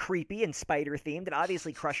 who's creepy and spider-themed, and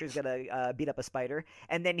obviously Crusher's going to beat up a spider,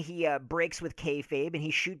 and then he breaks with kayfabe, and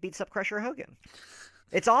he beats up Crusher Hogan.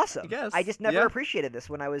 It's awesome. I just never appreciated this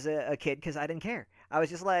when I was a kid because I didn't care. I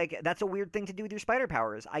was just like, that's a weird thing to do with your spider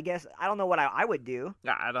powers. I guess, I don't know what I would do.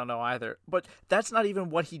 I don't know either, but that's not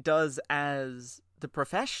even what he does as... the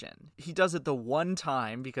profession. He does it the one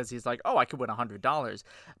time because he's like, oh, I could win $100,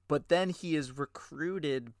 but then he is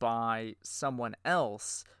recruited by someone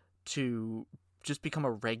else to just become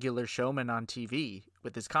a regular showman on TV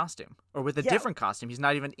with his costume or with a different costume. He's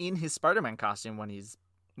not even in his Spider-Man costume when he's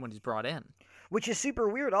brought in, which is super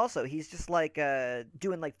weird. Also, he's just like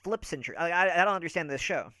doing like flips and I don't understand this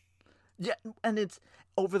show. Yeah, and it's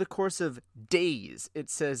over the course of days. It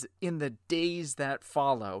says in the days that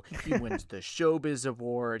follow, he wins the Showbiz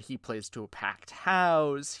Award. He plays to a packed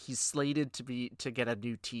house. He's slated to get a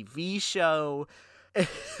new TV show.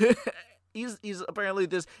 He's apparently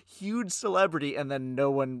this huge celebrity, and then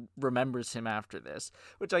no one remembers him after this,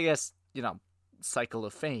 which I guess, cycle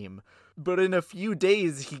of fame. But in a few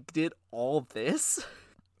days, he did all this.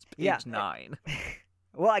 It's page 9.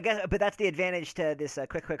 Well, I guess, but that's the advantage to this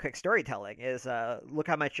quick storytelling is look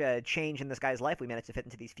how much change in this guy's life we managed to fit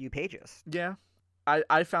into these few pages. Yeah,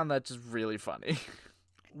 I found that just really funny.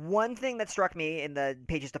 One thing that struck me in the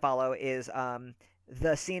pages to follow is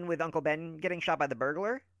the scene with Uncle Ben getting shot by the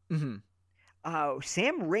burglar. Mm-hmm.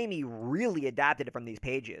 Sam Raimi really adapted it from these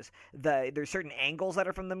pages. There's certain angles that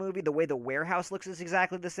are from the movie. The way the warehouse looks is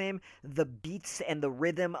exactly the same. The beats and the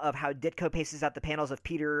rhythm of how Ditko paces out the panels of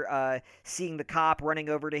Peter seeing the cop running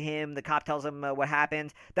over to him. The cop tells him what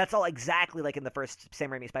happened. That's all exactly like in the first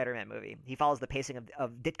Sam Raimi Spider-Man movie. He follows the pacing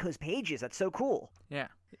of Ditko's pages. That's so cool. Yeah.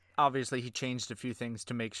 Obviously, he changed a few things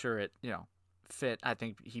to make sure it, fit. I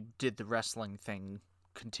think he did the wrestling thing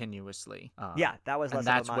continuously. That was less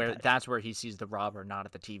and of a montage. that's where he sees the robber, not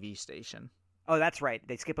at the TV station. Oh, that's right.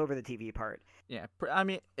 They skip over the TV part. Yeah, I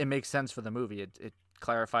mean, it makes sense for the movie. It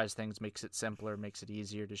clarifies things, makes it simpler, makes it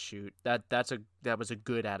easier to shoot. That was a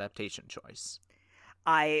good adaptation choice.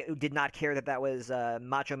 I did not care that was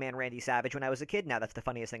Macho Man Randy Savage when I was a kid. Now that's the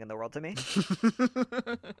funniest thing in the world to me.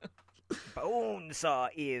 Bonesaw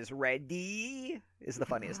is ready is the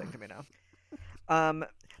funniest thing to me now.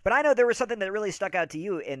 But I know there was something that really stuck out to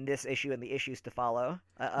you in this issue and the issues to follow.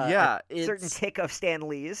 A certain tick of Stan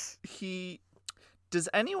Lee's. Does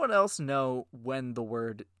anyone else know when the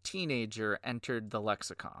word teenager entered the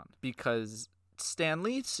lexicon? Because Stan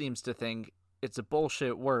Lee seems to think it's a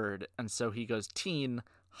bullshit word, and so he goes teen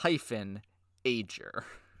hyphen ager.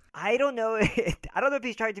 I don't know. I don't know if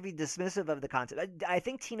he's trying to be dismissive of the concept. I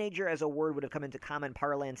think teenager as a word would have come into common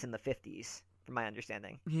parlance in the 50s, from my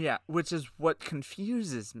understanding. Yeah, which is what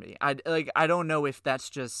confuses me. I don't know if that's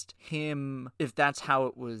just him, if that's how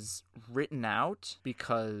it was written out,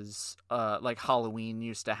 because like Halloween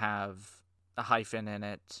used to have a hyphen in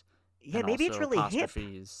it. Yeah, maybe it's really hip.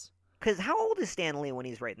 Apostrophes. Because how old is Stan Lee when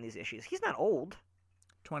he's writing these issues? He's not old.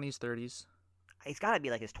 20s, 30s. He's got to be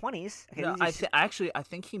like his 20s. Okay, No, I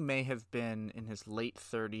think he may have been in his late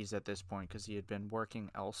 30s at this point because he had been working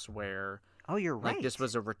elsewhere. Oh, you're right. Like this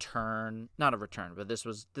was a return, not a return, but this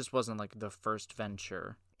wasn't like the first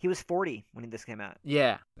venture. He was 40 when this came out.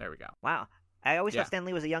 Yeah, there we go. Wow. I always thought Stan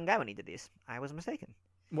Lee was a young guy when he did these. I was mistaken.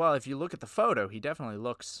 Well, if you look at the photo, he definitely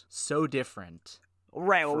looks so different.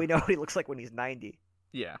 Right, well, we know what he looks like when he's 90.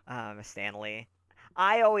 Yeah. Stan Lee.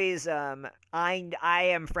 I always, I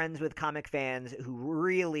am friends with comic fans who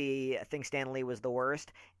really think Stan Lee was the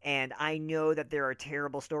worst, and I know that there are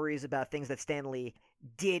terrible stories about things that Stan Lee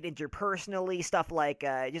did interpersonally, stuff like,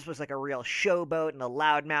 just was like a real showboat and a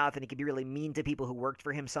loudmouth, and he could be really mean to people who worked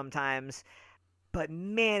for him sometimes. But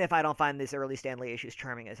man, if I don't find this early Stan Lee issues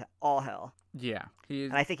charming as all hell. Yeah.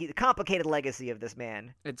 And I think the complicated legacy of this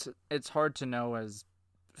man. It's hard to know as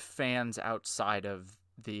fans outside of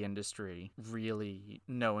the industry really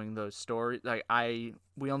knowing those stories. Like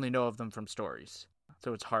we only know of them from stories,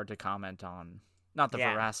 so it's hard to comment on not the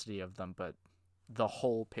veracity of them, but the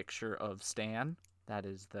whole picture of Stan. That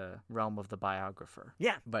is the realm of the biographer.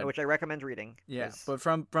 Yeah, which I recommend reading. Yeah, but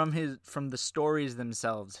from the stories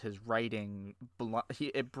themselves, his writing,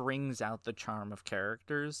 it brings out the charm of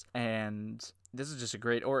characters, and this is just a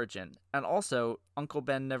great origin. And also, Uncle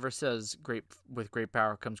Ben never says with great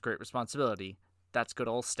power comes great responsibility. That's good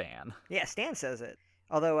old Stan. Yeah, Stan says it.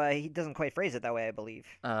 Although he doesn't quite phrase it that way, I believe.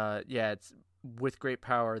 Yeah, it's with great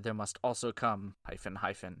power there must also come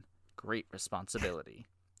hyphen great responsibility. !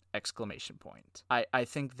 I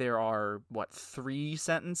think there are 3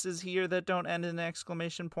 sentences here that don't end in an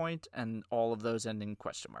exclamation point, and all of those end in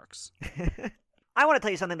question marks. I want to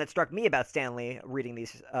tell you something that struck me about Stan Lee reading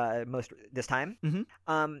these this time.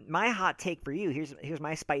 Mm-hmm. My hot take for you, here's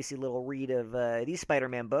my spicy little read of these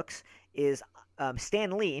Spider-Man books, is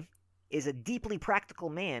Stan Lee is a deeply practical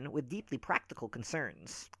man with deeply practical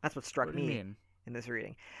concerns. That's what struck me in this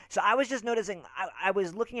reading. So I was just noticing, I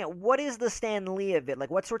was looking at what is the Stan Lee of it? Like,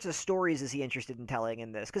 what sorts of stories is he interested in telling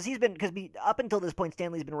in this? Because up until this point,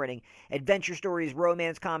 Stan Lee's been writing adventure stories,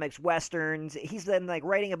 romance comics, westerns. He's been like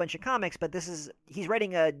writing a bunch of comics, but he's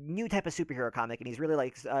writing a new type of superhero comic, and he's really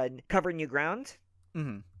like covering new ground.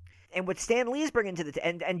 Mm-hmm. And what Stan Lee's bringing to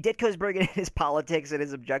and Ditko's bringing in his politics and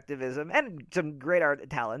his objectivism and some great art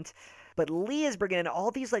talent. But Lee is bringing in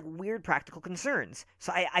all these like weird practical concerns.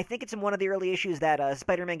 So I think it's in one of the early issues that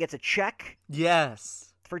Spider-Man gets a check.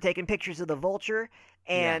 Yes. For taking pictures of the Vulture.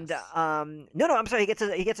 And yes. No, I'm sorry.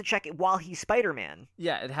 He gets a check while he's Spider-Man.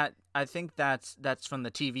 Yeah, I think that's from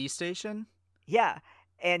the TV station. Yeah.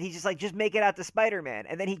 And he's just like, just make it out to Spider-Man.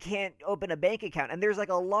 And then he can't open a bank account. And there's like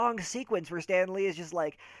a long sequence where Stan Lee is just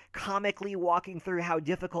like comically walking through how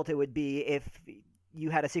difficult it would be if you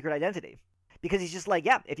had a secret identity. Because he's just like,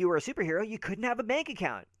 yeah, if you were a superhero, you couldn't have a bank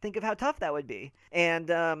account. Think of how tough that would be.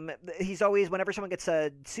 And he's always, whenever someone gets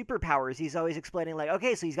superpowers, he's always explaining like,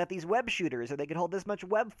 okay, so he's got these web shooters, or they could hold this much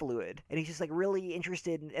web fluid. And he's just like really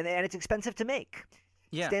interested, and it's expensive to make.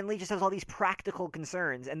 Yeah. Stan Lee just has all these practical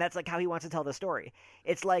concerns, and that's like how he wants to tell the story.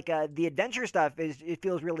 It's like the adventure stuff it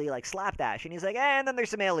feels really like slapdash, and he's like, and then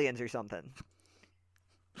there's some aliens or something.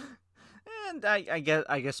 And I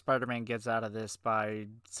guess Spider-Man gets out of this by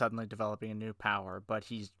suddenly developing a new power, but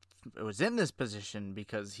he was in this position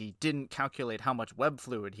because he didn't calculate how much web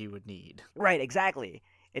fluid he would need. Right, exactly.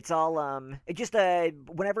 It's all,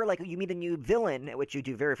 whenever, like, you meet a new villain, which you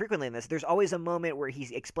do very frequently in this, there's always a moment where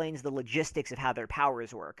he explains the logistics of how their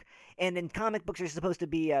powers work. And in comic books, they're supposed to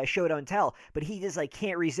be show, don't tell, but he just, like,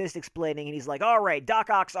 can't resist explaining, and he's like, all right, Doc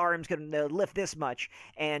Ock's arms can lift this much,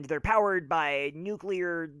 and they're powered by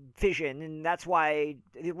nuclear fission, and that's why,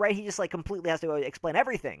 right, he just, like, completely has to explain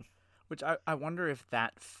everything. Which I wonder if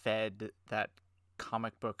that fed that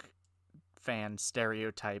comic book fan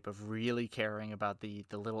stereotype of really caring about the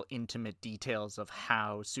little intimate details of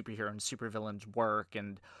how superhero and supervillains work,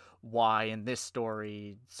 and why in this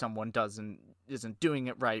story someone isn't doing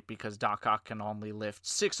it right because Doc Ock can only lift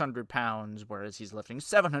 600 pounds, whereas he's lifting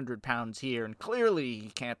 700 pounds here, and clearly he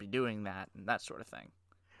can't be doing that, and that sort of thing.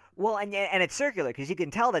 Well, and it's circular, because you can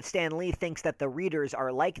tell that Stan Lee thinks that the readers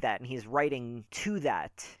are like that, and he's writing to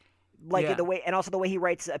that. Like Yeah. the way, and also the way he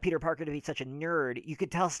writes Peter Parker to be such a nerd. You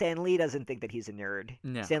could tell Stan Lee doesn't think that he's a nerd.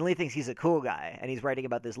 No. Stan Lee thinks he's a cool guy, and he's writing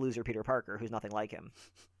about this loser Peter Parker who's nothing like him.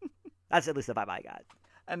 That's at least the vibe I got.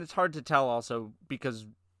 And it's hard to tell also because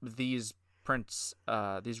these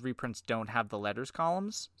reprints don't have the letters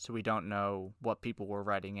columns, so we don't know what people were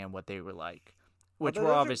writing and what they were like, which Although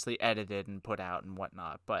were those are- obviously edited and put out and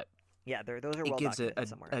whatnot. But Yeah, those are it well gives documented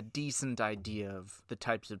somewhere. a decent idea of the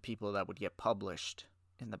types of people that would get published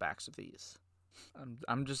in the backs of these.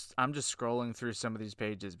 I'm just scrolling through some of these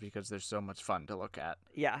pages because they're so much fun to look at.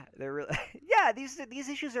 Yeah, they're really. Yeah, these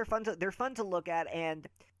issues are fun. They're fun to look at. And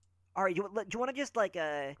all right, do you want to just like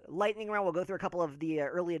lightning round? We'll go through a couple of the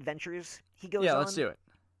early adventures he goes on. Yeah, let's do it.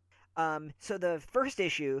 So the first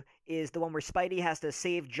issue is the one where Spidey has to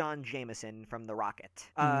save John Jameson from the rocket.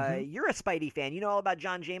 Mhm. You're a Spidey fan. You know all about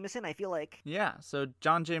John Jameson, I feel like. Yeah, so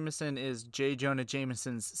John Jameson is J. Jonah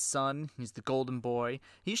Jameson's son. He's the golden boy.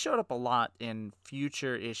 He showed up a lot in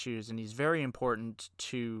future issues, and he's very important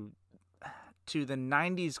to the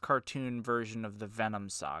 90s cartoon version of the Venom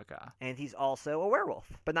saga. And he's also a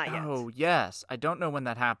werewolf, but not yet. Oh, yes. I don't know when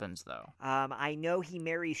that happens, though. I know he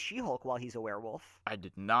marries She-Hulk while he's a werewolf. I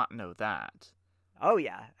did not know that. Oh,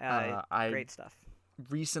 yeah. I Great stuff.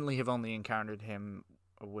 recently have only encountered him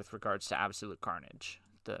with regards to Absolute Carnage,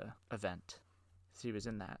 the event. So he was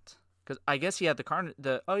in that. Because I guess he had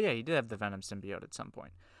oh yeah, he did have the Venom symbiote at some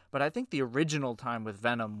point. But I think the original time with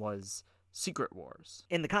Venom was Secret Wars.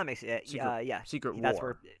 In the comics, yeah. Secret That's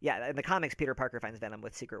War. where, in the comics, Peter Parker finds Venom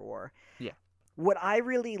with Secret War. Yeah. What I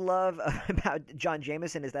really love about John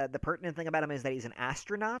Jameson is that the pertinent thing about him is that he's an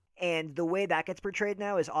astronaut, and the way that gets portrayed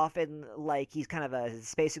now is often like he's kind of a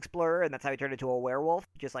space explorer, and that's how he turned into a werewolf,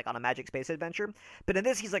 just like on a magic space adventure. But in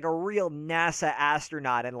this, he's like a real NASA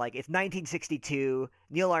astronaut, and like it's 1962.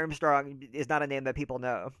 Neil Armstrong is not a name that people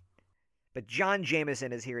know. But John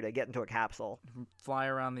Jameson is here to get into a capsule. Fly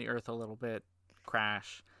around the Earth a little bit,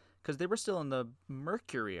 crash. Because they were still in the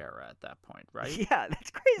Mercury era at that point, right? Yeah, that's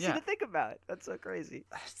crazy Yeah. to think about. That's so crazy.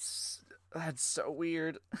 That's so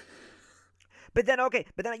weird. But then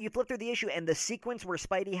you flip through the issue, and the sequence where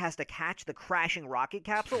Spidey has to catch the crashing rocket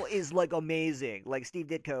capsule is like amazing. Like Steve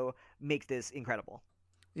Ditko makes this incredible.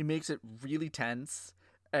 He makes it really tense.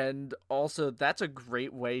 And also, that's a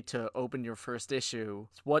great way to open your first issue.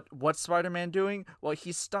 What's Spider-Man doing? Well,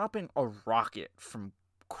 he's stopping a rocket from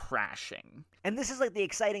crashing. And this is like the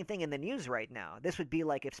exciting thing in the news right now. This would be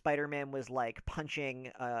like if Spider-Man was like punching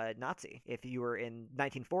a Nazi if you were in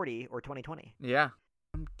 1940 or 2020. Yeah.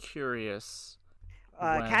 I'm curious.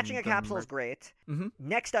 Catching a when the capsule is great. Mhm.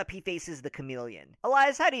 Next up, he faces the Chameleon.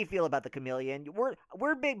 Elias, how do you feel about the Chameleon? We're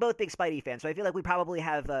both big Spidey fans, so I feel like we probably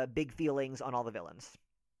have big feelings on all the villains.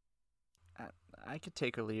 I could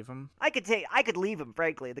take or leave him. I could leave him,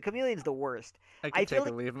 frankly. The Chameleon's the worst. I I could feel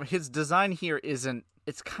take or leave him. His design here isn't.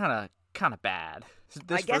 It's kind of bad.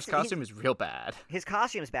 This guess first costume is real bad. His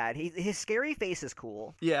costume's bad. His scary face is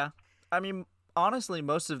cool. Yeah. I mean, honestly,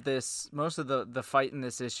 most of the fight in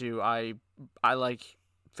this issue, I like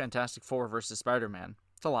Fantastic Four versus Spider-Man.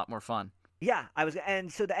 It's a lot more fun. Yeah,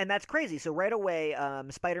 and that's crazy. So right away,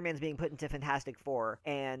 Spider-Man's being put into Fantastic Four,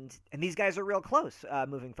 and these guys are real close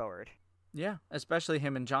moving forward. Yeah, especially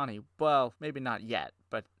him and Johnny. Well, maybe not yet,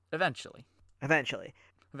 but eventually. Eventually,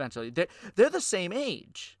 They're the same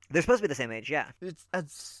age. they're supposed to be the same age. Yeah.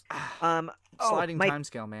 It's Oh, sliding my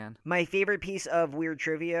timescale, man. my favorite piece of weird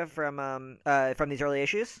trivia from these early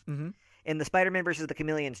issues Mm-hmm. in the Spider-Man versus the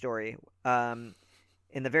Chameleon story. In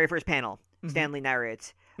the very first panel, Stan Lee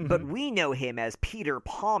narrates, but we know him as Peter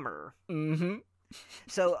Palmer. Mm-hmm.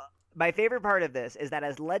 So my favorite part of this is that,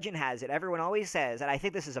 as legend has it, everyone always says, and I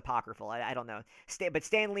think this is apocryphal, I don't know, but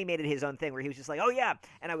Stan Lee made it his own thing where he was just like, oh yeah,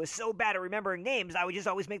 and I was so bad at remembering names, I would just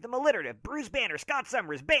always make them alliterative. Bruce Banner, Scott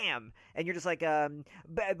Summers, bam! And you're just like, that's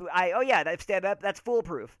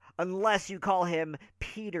foolproof. Unless you call him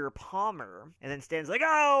Peter Palmer. And then Stan's like,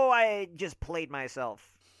 oh, I just played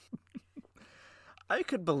myself. I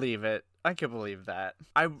could believe it. I could believe that.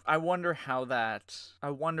 I wonder how that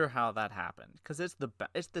happened, because it's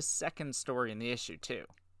the second story in the issue too.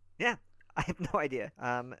 Yeah, I have no idea.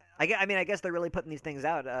 I guess they're really putting these things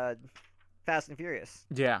out fast and furious.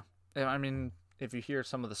 Yeah, I mean, if you hear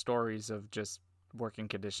some of the stories of just working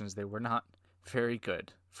conditions, they were not very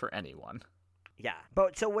good for anyone. Yeah,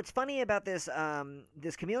 but so what's funny about this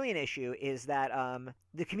this Chameleon issue is that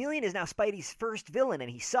the Chameleon is now Spidey's first villain, and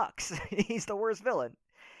he sucks. He's the worst villain.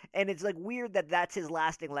 And it's like weird that that's his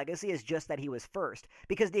lasting legacy, is just that he was first.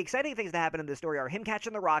 Because the exciting things that happen in this story are him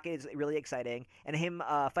catching the rocket is really exciting, and him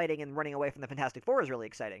fighting and running away from the Fantastic Four is really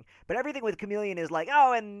exciting. But everything with Chameleon is like,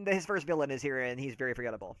 oh, and his first villain is here, and he's very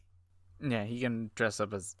forgettable. Yeah, he can dress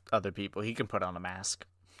up as other people. He can put on a mask.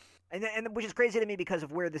 And which is crazy to me because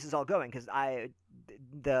of where this is all going. Because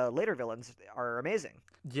the later villains are amazing.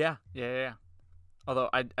 Yeah. Although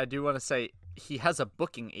I do want to say he has a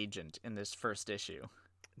booking agent in this first issue.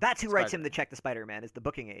 That's who writes him to check the Spider-Man, is the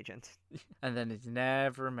booking agent. And then it's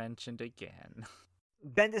never mentioned again.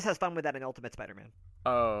 Bendis has fun with that in Ultimate Spider-Man.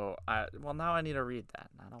 Oh, well, now I need to read that.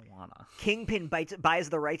 I don't wanna. Kingpin buys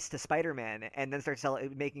the rights to Spider-Man and then starts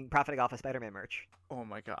profiting off of Spider-Man merch. Oh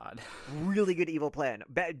my god. Really good evil plan.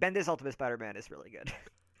 Bendis Ultimate Spider-Man is really good.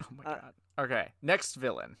 Oh my god. Okay, next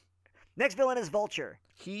villain. Next villain is Vulture.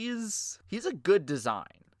 He's a good design.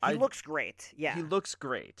 He looks great. Yeah. He looks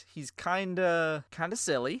great. He's kinda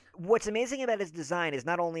silly. What's amazing about his design is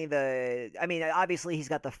not only obviously he's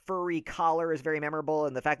got the furry collar is very memorable,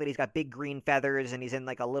 and the fact that he's got big green feathers and he's in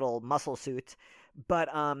like a little muscle suit. But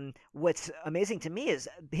what's amazing to me is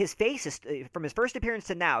his face is, from his first appearance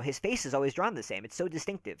to now, his face is always drawn the same. It's so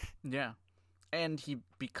distinctive. Yeah. And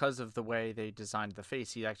because of the way they designed the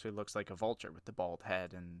face, he actually looks like a vulture with the bald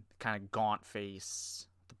head and kind of gaunt face.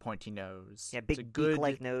 The pointy nose. Yeah, big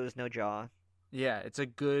beak-like nose, no jaw. Yeah, it's a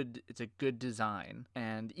good design.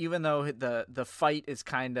 And even though the fight is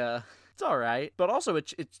it's all right, but also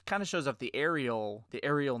it kind of shows off the aerial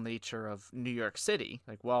nature of New York City.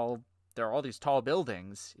 Like, well, there are all these tall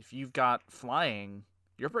buildings. If you've got flying,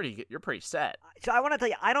 you're pretty set. So I want to tell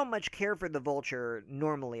you, I don't much care for the Vulture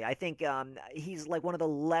normally. I think he's like one of the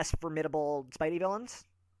less formidable Spidey villains.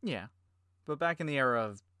 Yeah, but back in the era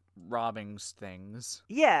of robbing things.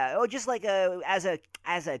 Yeah, just like as a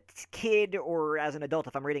kid or as an adult,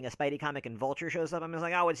 if I'm reading a Spidey comic and Vulture shows up, I'm just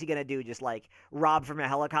like, oh, what's he gonna do? Just like rob from a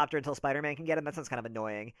helicopter until Spider-Man can get him? That sounds kind of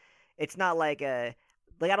annoying. It's not like I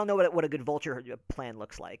don't know what a good Vulture plan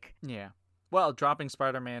looks like. Yeah, well, dropping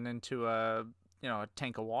Spider-Man into a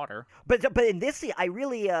tank of water. But in this, I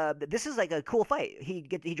really this is like a cool fight. He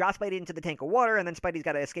drops Spidey into the tank of water, and then Spidey's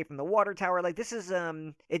got to escape from the water tower. Like, this is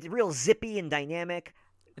it's real zippy and dynamic.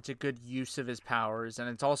 It's a good use of his powers, and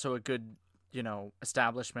it's also a good,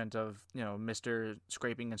 establishment of, Mr.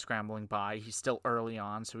 Scraping and Scrambling by. He's still early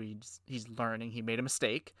on, so he's learning. He made a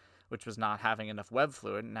mistake, which was not having enough web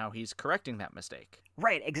fluid, and now he's correcting that mistake.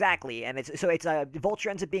 Right, exactly. And it's Vulture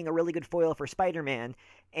ends up being a really good foil for Spider-Man,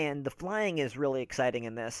 and the flying is really exciting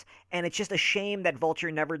in this. And it's just a shame that Vulture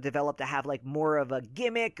never developed to have like more of a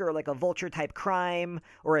gimmick or like a Vulture type crime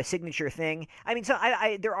or a signature thing. I mean, so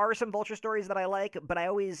there are some Vulture stories that I like, but I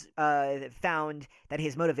always found that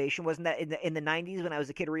his motivation wasn't that in the 90s when I was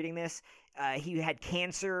a kid reading this. He had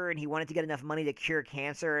cancer and he wanted to get enough money to cure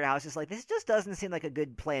cancer, and I was just like, this just doesn't seem like a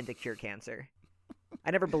good plan to cure cancer.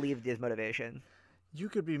 I never believed his motivation. You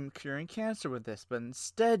could be curing cancer with this, but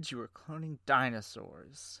instead you were cloning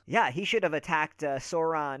dinosaurs. Yeah, he should have attacked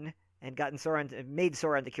Sauron and made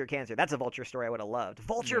Sauron to cure cancer. That's a Vulture story I would have loved.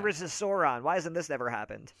 Vulture versus Sauron. Why hasn't this ever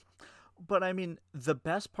happened? But I mean, the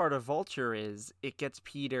best part of Vulture is it gets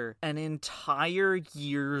Peter an entire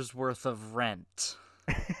year's worth of rent.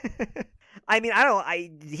 I mean,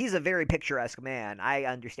 he's a very picturesque man. I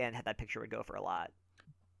understand how that picture would go for a lot.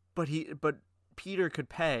 But Peter could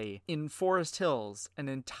pay in Forest Hills an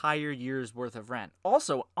entire year's worth of rent.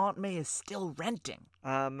 Also, Aunt May is still renting.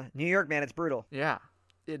 New York, man, it's brutal. Yeah.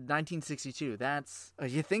 In 1962, that's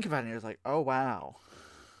you think about it and you're like, oh wow.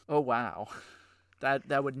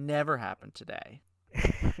 That would never happen today.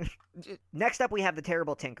 Next up, we have the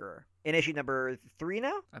Terrible Tinkerer in issue number 3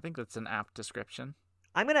 now. I think that's an apt description.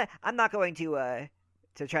 I'm not going to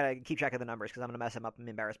try to keep track of the numbers because I'm gonna mess them up and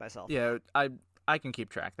embarrass myself. Yeah, I can keep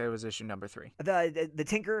track. That was issue number 3. The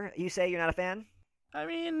Tinker, you say you're not a fan? I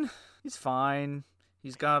mean, he's fine.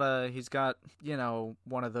 He's got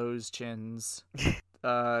one of those chins.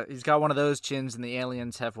 He's got one of those chins, and the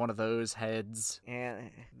aliens have one of those heads. And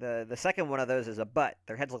the second one of those is a butt.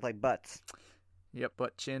 Their heads look like butts. Yep,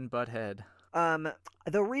 butt chin, butt head.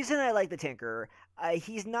 The reason I like the Tinkerer,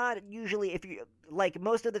 he's not usually, if you like,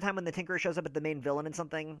 most of the time when the Tinkerer shows up as the main villain in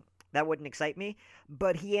something, that wouldn't excite me.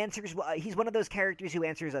 But he's one of those characters who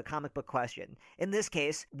answers a comic book question. In this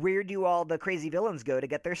case, where do all the crazy villains go to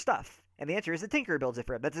get their stuff? And the answer is the Tinkerer builds it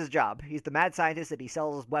for him. That's his job. He's the mad scientist that he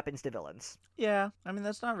sells weapons to villains. Yeah, I mean,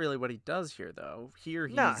 that's not really what he does here, though. Here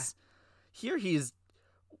he's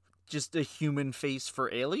just a human face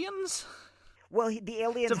for aliens. Well, the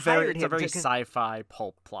aliens hired him. It's a very sci-fi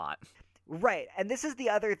pulp plot. Right, and this is the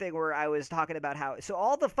other thing where I was talking about how... So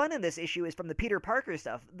all the fun in this issue is from the Peter Parker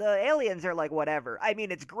stuff. The aliens are like, whatever. I mean,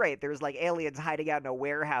 it's great. There's like aliens hiding out in a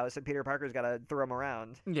warehouse and Peter Parker's got to throw them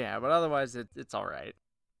around. Yeah, but otherwise it's all right.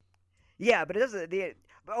 Yeah, but it doesn't...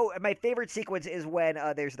 Oh, my favorite sequence is when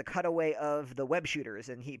there's the cutaway of the web shooters,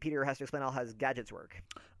 and Peter has to explain how his gadgets work.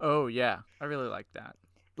 Oh yeah, I really like that.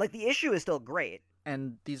 Like, the issue is still great.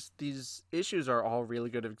 And these issues are all really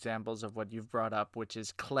good examples of what you've brought up, which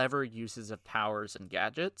is clever uses of powers and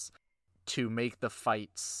gadgets to make the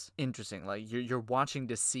fights interesting. Like, you're watching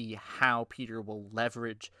to see how Peter will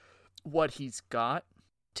leverage what he's got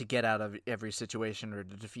to get out of every situation or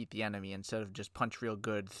to defeat the enemy, instead of just punch real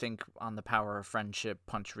good, think on the power of friendship,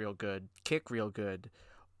 punch real good, kick real good,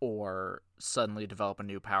 or suddenly develop a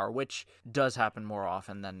new power, which does happen more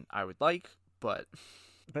often than I would like, but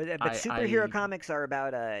superhero comics are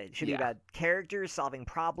about should be Yeah. about characters solving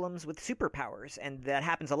problems with superpowers, and that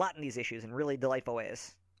happens a lot in these issues in really delightful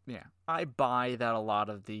ways. yeah, I buy that a lot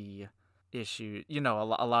of the issue, a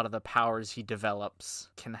lot of the powers he develops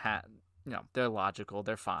can have, they're logical,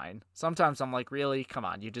 they're fine. Sometimes I'm like, really? Come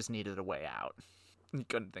on, you just needed a way out. You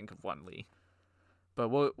couldn't think of one, Lee. But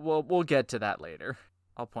we'll get to that later.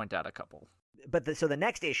 I'll point out a couple. But so the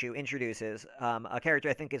next issue introduces a character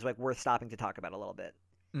I think is like worth stopping to talk about a little bit,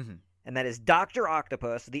 Mm-hmm. and that is Dr.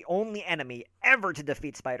 Octopus, the only enemy ever to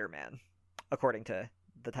defeat Spider-Man, according to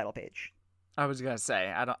the title page. I was gonna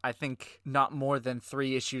say, I think not more than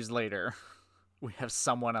 3 issues later, we have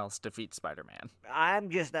someone else defeat Spider-Man. I'm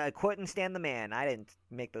just quoting Stan the Man. I didn't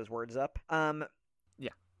make those words up.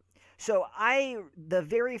 Yeah. So the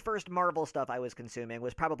very first Marvel stuff I was consuming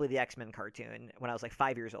was probably the X-Men cartoon when I was like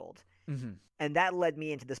 5 years old. Mm-hmm. And that led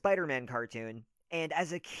me into the Spider-Man cartoon. And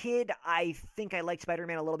as a kid, I think I liked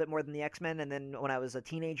Spider-Man a little bit more than the X-Men. And then when I was a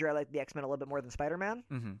teenager, I liked the X-Men a little bit more than Spider-Man.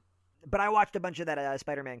 Mm-hmm. But I watched a bunch of that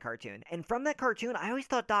Spider-Man cartoon. And from that cartoon, I always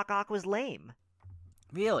thought Doc Ock was lame.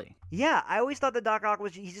 Really? Yeah, I always thought that Doc Ock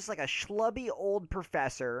he's just like a schlubby old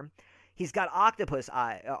professor. He's got octopus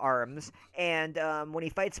arms, and when he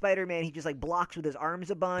fights Spider-Man, he just like blocks with his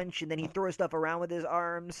arms a bunch, and then he throws stuff around with his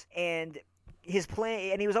arms. And his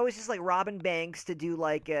plan, and he was always just like robbing banks to do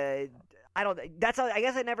like I guess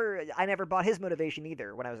I never bought his motivation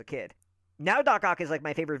either when I was a kid. Now Doc Ock is like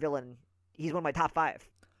my favorite villain. He's one of my top 5.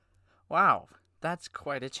 Wow, that's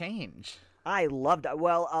quite a change. I loved it.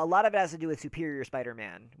 Well, a lot of it has to do with Superior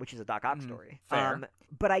Spider-Man, which is a Doc Ock story. Fair.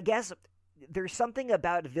 But I guess there's something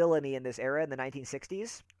about villainy in this era in the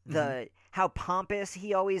 1960s. How pompous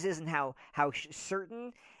he always is, and how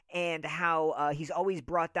certain, and how he's always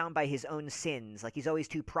brought down by his own sins. Like, he's always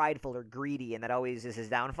too prideful or greedy, and that always is his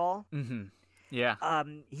downfall. Mm-hmm. Yeah.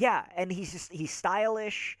 Yeah, and he's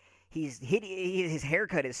stylish. His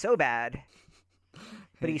haircut is so bad,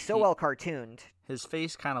 but he's so well cartooned. His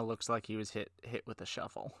face kind of looks like he was hit with a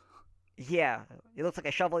shovel. Yeah, it looks like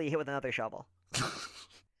a shovel you hit with another shovel.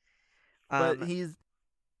 But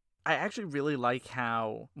I actually really like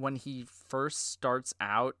how when he first starts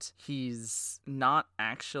out, he's not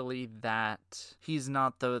actually he's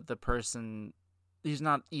not the person, he's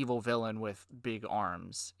not evil villain with big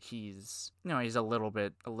arms. He's a little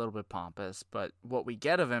bit pompous, but what we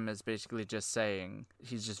get of him is basically just saying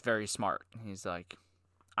he's just very smart. He's like,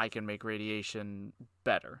 I can make radiation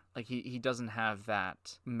better. Like, he doesn't have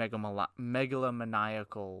that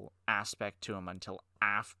megalomaniacal aspect to him until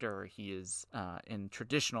after he is, in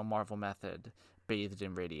traditional Marvel method, bathed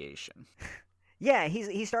in radiation. Yeah,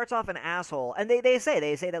 he starts off an asshole, and they say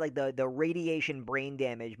that like the radiation brain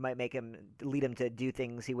damage might lead him to do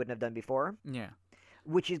things he wouldn't have done before. Yeah.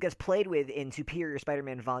 Which gets played with in Superior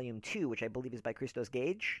Spider-Man Volume 2, which I believe is by Christos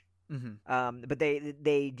Gage. Mm-hmm. But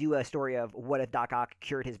they do a story of what if Doc Ock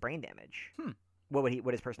cured his brain damage. What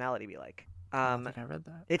would his personality be like? I don't think I read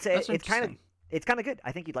that. It's kind of good.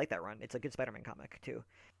 I think you'd like that run. It's a good Spider-Man comic too.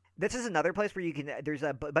 This is another place where there's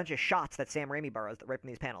a bunch of shots that Sam Raimi borrows right from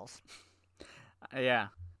these panels. Yeah,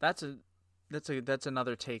 that's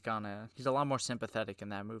another take on he's a lot more sympathetic in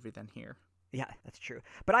that movie than here. Yeah, that's true.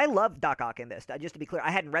 But I love Doc Ock in this. Just to be clear,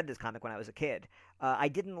 I hadn't read this comic when I was a kid. I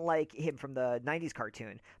didn't like him from the 90s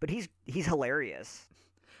cartoon, but he's hilarious.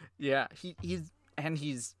 Yeah, he's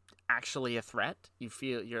actually a threat.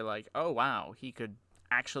 You're like, oh wow, he could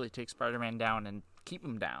actually take Spider-Man down and keep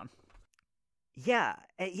him down. Yeah,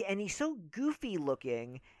 and he's so goofy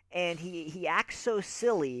looking, and he acts so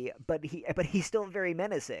silly, but he's still very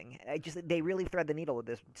menacing. They really thread the needle with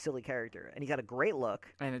this silly character, and he's got a great look.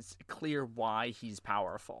 And it's clear why he's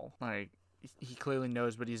powerful. Like, he clearly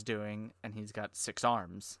knows what he's doing, and he's got 6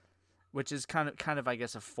 arms, which is kind of I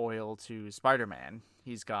guess a foil to Spider-Man.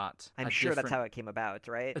 He's got I'm sure that's how it came about,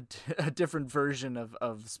 right? A different version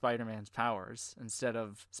of Spider-Man's powers. Instead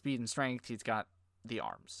of speed and strength, he's got the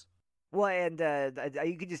arms. Well, and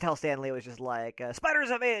you could just tell Stan Lee was just like, spiders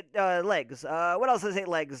have 8 legs. What else has 8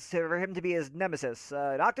 legs for him to be his nemesis?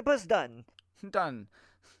 An octopus? Done. Done.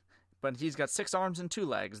 but he's got 6 arms and 2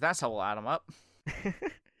 legs. That's how we'll add him up.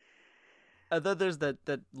 Then there's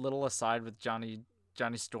that little aside with Johnny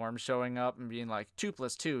Storm showing up and being like, 2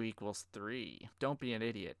 + 2 = 3. Don't be an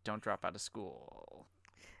idiot. Don't drop out of school.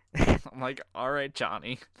 I'm like, all right,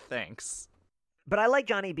 Johnny, thanks. But I like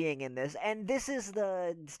Johnny being in this, and this is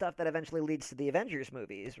the stuff that eventually leads to the Avengers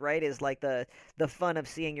movies, right? Is like the fun of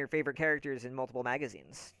seeing your favorite characters in multiple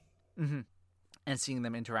magazines. Mm-hmm. And seeing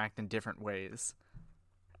them interact in different ways.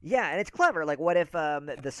 Yeah, and it's clever. Like, what if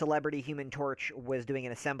the celebrity Human Torch was doing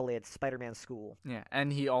an assembly at Spider-Man's school? Yeah,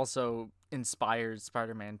 and he also inspired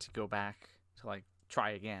Spider-Man to go back to, like, try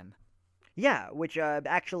again. Yeah, which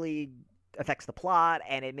actually affects the plot,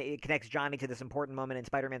 and it connects Johnny to this important moment in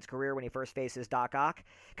Spider-Man's career when he first faces Doc Ock.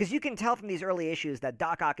 Because you can tell from these early issues that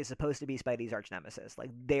Doc Ock is supposed to be Spidey's arch nemesis. Like,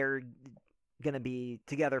 they're going to be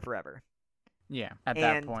together forever. Yeah, at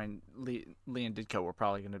that point, Lee and Ditko were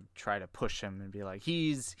probably going to try to push him and be like,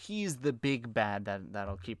 he's the big bad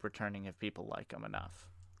that'll keep returning if people like him enough.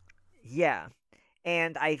 Yeah,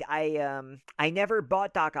 and I never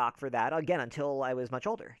bought Doc Ock for that, again, until I was much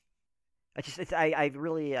older.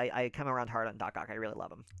 I come around hard on Doc Ock. I really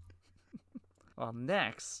love him. Well,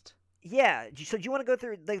 next... Yeah, so do you want to go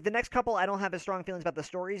through, like, the next couple? I don't have as strong feelings about the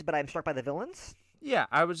stories, but I'm struck by the villains. Yeah,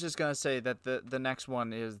 I was just going to say that the next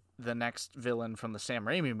one is the next villain from the Sam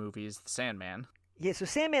Raimi movies, the Sandman. Yeah, so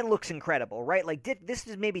Sandman looks incredible, right? Like, this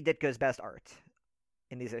is maybe Ditko's best art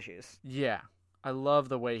in these issues. Yeah, I love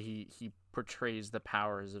the way he portrays the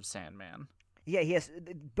powers of Sandman. Yeah,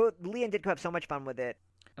 both Lee and Ditko have so much fun with it.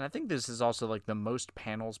 And I think this is also like the most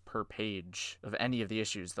panels per page of any of the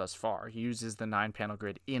issues thus far. He uses the 9-panel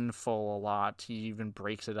grid in full a lot. He even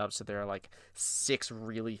breaks it up so there are like 6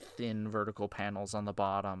 really thin vertical panels on the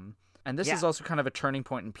bottom. And this is also kind of a turning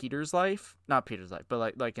point in Peter's life. Not Peter's life,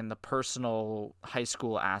 but like in the personal high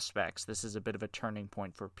school aspects. This is a bit of a turning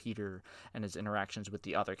point for Peter and his interactions with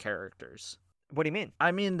the other characters. What do you mean?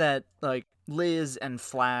 I mean that, like, Liz and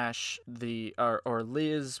Flash, or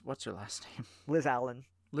Liz, what's her last name? Liz Allen.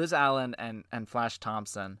 Liz Allen and Flash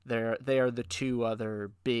Thompson, they are the 2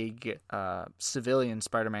 other big civilian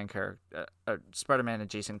Spider-Man Spider-Man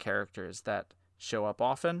adjacent characters that show up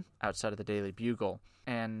often outside of the Daily Bugle.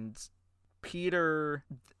 And Peter,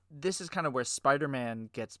 this is kind of where Spider-Man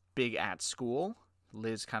gets big at school.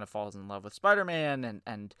 Liz kind of falls in love with Spider-Man,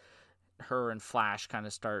 and her and Flash kind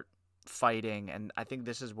of start fighting, and I think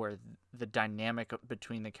this is where the dynamic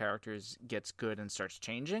between the characters gets good and starts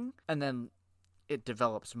changing. And then it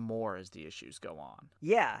develops more as the issues go on.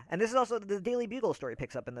 Yeah, and this is also the Daily Bugle story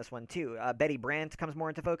picks up in this one too. Betty Brant comes more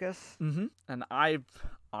into focus. Mm-hmm. And I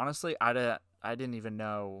didn't even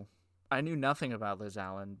know. I knew nothing about Liz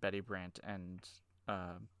Allen, Betty Brant, and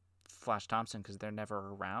Flash Thompson because they're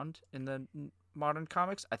never around in the modern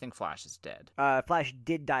comics. I think Flash is dead. Flash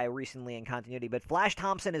did die recently in continuity, but Flash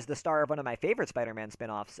Thompson is the star of one of my favorite Spider-Man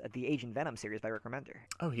spin-offs, the Agent Venom series by Rick Remender.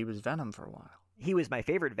 Oh, he was Venom for a while. He was my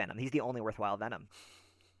favorite Venom. He's the only worthwhile Venom.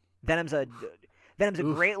 Venom's a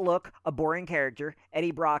great look, a boring character.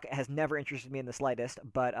 Eddie Brock has never interested me in the slightest,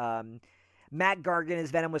 but Matt Gargan as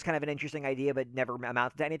Venom was kind of an interesting idea, but never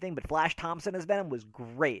amounted to anything. But Flash Thompson as Venom was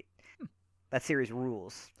great. That series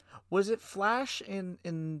rules. Was it Flash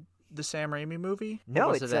in the Sam Raimi movie? No,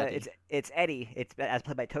 it's Eddie. It's Eddie. It's as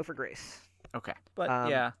played by Topher Grace. Okay, but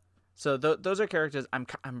yeah. So those are characters I'm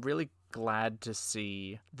really glad to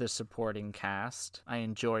see the supporting cast. I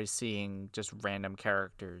enjoy seeing just random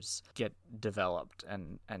characters get developed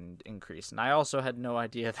and increase. And I also had no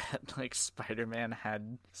idea that like Spider-Man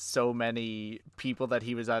had so many people that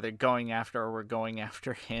he was either going after or were going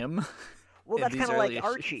after him. Well, that's kind of like issues.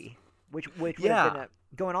 Archie, which would have been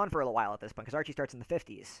going on for a little while at this point because Archie starts in the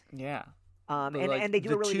 50s. Yeah. And they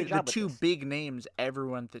do a really good job with the 2 big names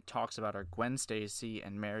everyone that talks about are Gwen Stacy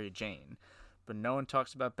and Mary Jane. But no one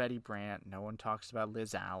talks about Betty Brant. No one talks about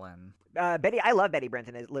Liz Allen. I love Betty Brant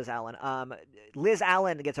and Liz Allen. Liz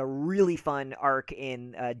Allen gets a really fun arc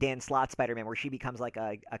in Dan Slott's Spider-Man where she becomes like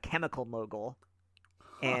a chemical mogul.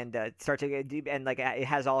 And starts to do, and like it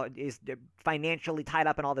has all is financially tied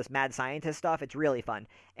up in all this mad scientist stuff. It's really fun.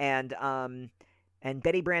 And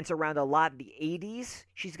Betty Brant's around a lot in the 80s.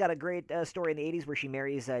 She's got a great story in the 80s where she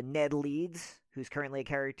marries Ned Leeds, who's currently a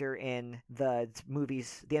character in the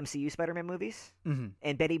movies, the MCU Spider-Man movies. Mm-hmm.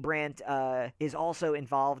 And Betty Brant is also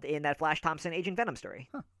involved in that Flash Thompson Agent Venom story.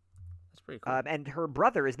 Huh. That's pretty cool. And her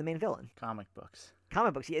brother is the main villain. Comic books.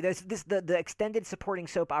 Yeah. The extended supporting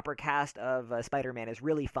soap opera cast of Spider-Man is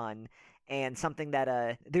really fun. And something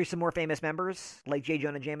that there's some more famous members like J.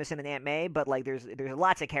 Jonah Jameson and Aunt May, but like there's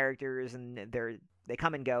lots of characters and they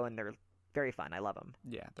come and go and they're very fun. I love them.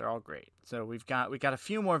 Yeah, they're all great. So we got a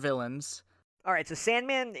few more villains. All right, so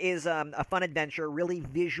Sandman is a fun adventure, really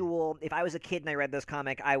visual. If I was a kid and I read this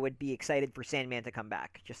comic, I would be excited for Sandman to come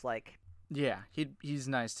back. Just like, Yeah, he's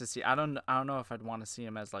nice to see. I don't know if I'd want to see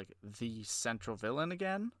him as like the central villain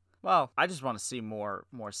again. Well, I just want to see more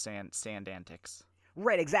sand antics.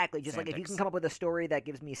 right, exactly. Just like if you Santix. can come up with a story that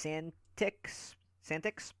gives me Santix,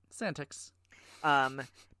 Santix.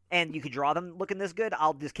 and you could draw them looking this good,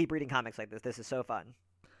 I'll just keep reading comics like this. This is so fun.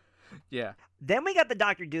 Yeah. Then we got the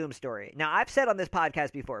Doctor Doom story. Now, I've said on this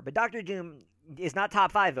podcast before, but Doctor Doom is not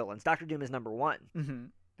top 5 villains. Doctor Doom is number 1. Mm-hmm.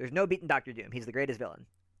 There's no beating Doctor Doom. He's the greatest villain.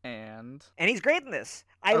 And He's great in this.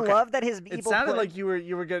 I Okay. love that his evil it sounded plan- like you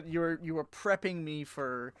were good. You were prepping me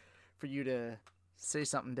for you to say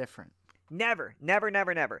something different. Never.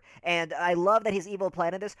 And I love that his evil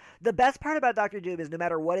plan in this. The best part about Doctor Doom is no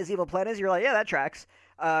matter what his evil plan is, you're like, yeah, that tracks.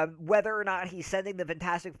 Whether or not he's sending the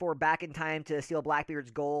Fantastic Four back in time to steal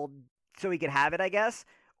Blackbeard's gold so he could have it, I guess.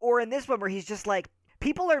 Or in this one where he's just like,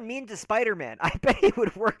 people are mean to Spider-Man. I bet he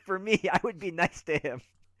would work for me. I would be nice to him.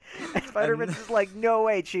 And Spider-Man's just like, no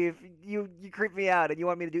way, Chief. You creep me out and you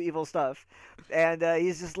want me to do evil stuff. And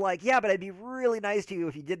he's just like, yeah, but I'd be really nice to you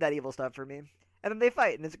if you did that evil stuff for me. And then they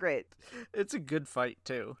fight, and it's great. It's a good fight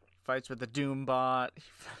too. Fights with the Doombot.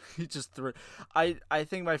 He just threw. I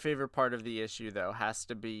think my favorite part of the issue though has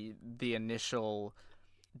to be the initial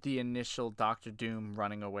Doctor Doom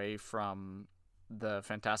running away from the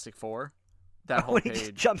Fantastic Four. That whole When he page.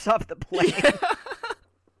 just jumps off the plane.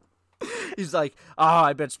 He's like,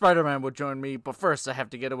 I bet Spider-Man would join me, but first I have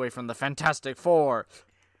to get away from the Fantastic Four.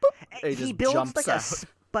 He He just builds jumps like out. a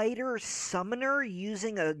spider summoner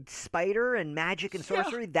using a spider and magic and Yeah.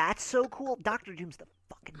 sorcery. That's so cool. Doctor Doom's the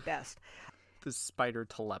fucking best. The spider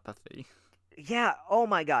telepathy. Yeah, oh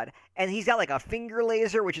my god. And he's got like a finger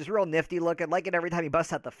laser, which is real nifty looking. Like it every time he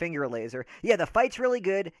busts out the finger laser. Yeah, the fight's really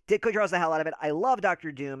good. Ditko draws the hell out of it. I love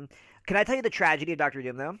Doctor Doom. Can I tell you the tragedy of Doctor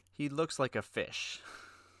Doom, though? He looks like a fish.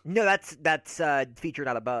 No, that's feature,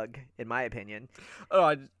 not a bug, in my opinion.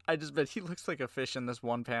 Oh, I just bet he looks like a fish in this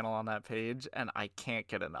one panel on that page, and I can't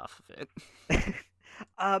get enough of it.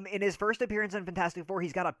 In his first appearance on Fantastic Four,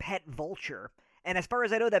 he's got a pet vulture. And as far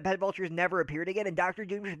as I know, that pet vulture's never appeared again, and Doctor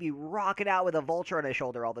Doom should be rocking out with a vulture on his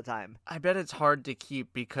shoulder all the time. I bet it's hard to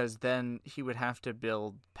keep because then he would have to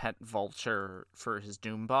build Pet Vulture for his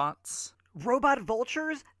Doombots. Robot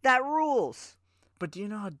vultures? That rules! But do you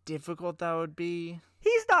know how difficult that would be?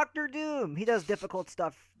 He's Doctor Doom! He does difficult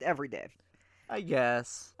stuff every day. I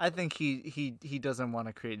guess. I think he doesn't want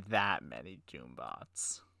to create that many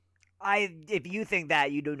Doombots. If you think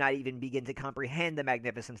that, you do not even begin to comprehend the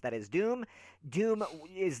magnificence that is Doom. Doom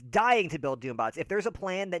is dying to build Doombots. If there's a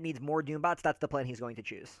plan that needs more Doombots, that's the plan he's going to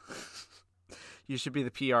choose. You should be the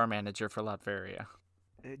PR manager for Latveria.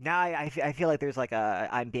 Now I feel like there's like a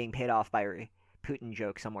I'm being paid off by Putin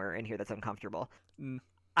joke somewhere in here that's uncomfortable. Mm.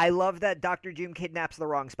 I love that Dr. Doom kidnaps the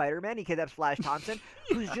wrong Spider-Man. He kidnaps Flash Thompson,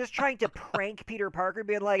 who's just trying to prank Peter Parker,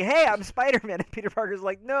 being like, hey, I'm Spider-Man. And Peter Parker's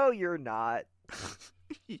like, no, you're not.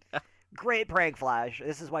 Yeah. Great prank, Flash.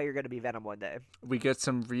 This is why you're going to be Venom one day. We get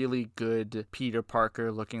some really good Peter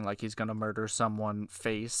Parker looking like he's going to murder someone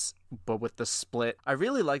face, but with the split. I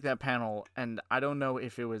really like that panel, and I don't know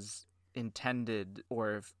if it was intended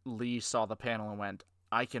or if Lee saw the panel and went,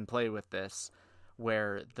 I can play with this,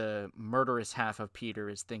 where the murderous half of Peter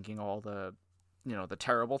is thinking all the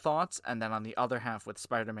terrible thoughts, and then on the other half with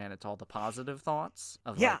Spider-Man, it's all the positive thoughts.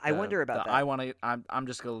 Yeah, I wonder about that. I'm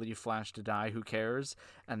just gonna leave Flash to die. Who cares?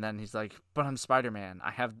 And then he's like, but I'm Spider-Man.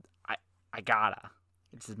 I gotta.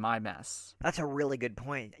 This is my mess. That's a really good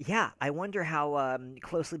point. Yeah, I wonder how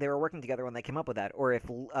closely they were working together when they came up with that, or if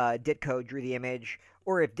Ditko drew the image,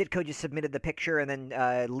 or if Ditko just submitted the picture and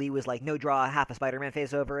then Lee was like, no, draw half a Spider-Man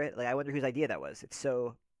face over it. Like, I wonder whose idea that was. It's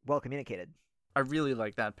so well communicated. I really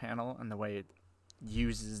like that panel and the way it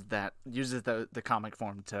uses the comic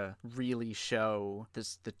form to really show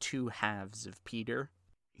the two halves of Peter.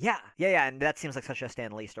 Yeah, and that seems like such a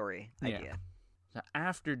Stan Lee story Yeah. idea. So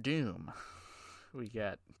after Doom, we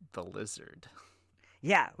get the Lizard.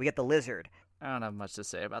 Yeah, we get the Lizard. I don't have much to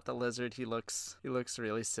say about the Lizard. He looks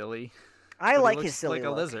really silly. I But he like looks his silly like a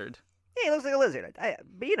look. lizard. Yeah, he looks like a lizard.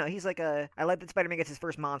 But he's like I like that Spider-Man gets his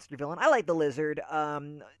first monster villain. I like the Lizard.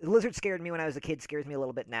 The Lizard scared me when I was a kid. Scares me a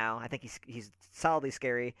little bit now. I think he's solidly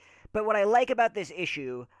scary. But what I like about this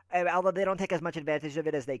issue, although they don't take as much advantage of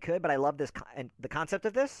it as they could, but I love this the concept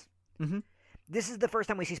of this. Mm-hmm. This is the first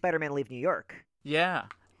time we see Spider-Man leave New York. Yeah,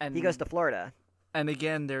 and He goes to Florida. And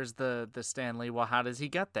again, there's the Stanley. Well, how does he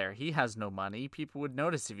get there? He has no money. People would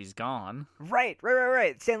notice if he's gone. Right.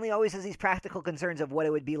 Stan Lee always has these practical concerns of what it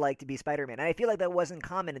would be like to be Spider-Man. And I feel like that wasn't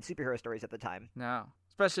common in superhero stories at the time. No,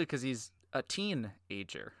 especially because he's a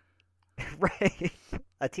teenager. Right.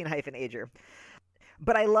 A teen-ager.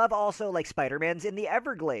 But I love also, like, Spider-Man's in the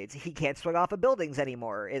Everglades. He can't swing off of buildings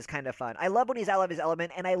anymore is kind of fun. I love when he's out of his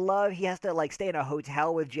element, and I love he has to, like, stay in a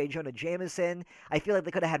hotel with J. Jonah Jameson. I feel like they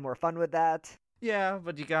could have had more fun with that. Yeah,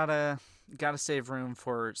 but you gotta save room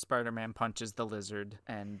for Spider-Man punches the lizard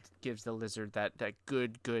and gives the lizard that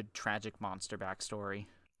good tragic monster backstory.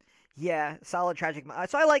 Yeah, solid tragic.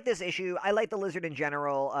 So I like this issue. I like the lizard in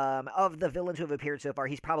general. Of the villains who have appeared so far,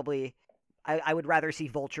 he's probably... I would rather see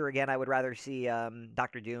Vulture again. I would rather see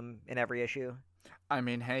Doctor Doom in every issue. I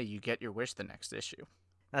mean, hey, you get your wish the next issue.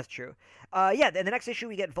 That's true. Yeah, in the next issue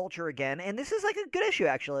we get Vulture again, and this is like a good issue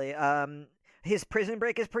actually. His prison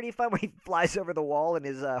break is pretty fun when he flies over the wall in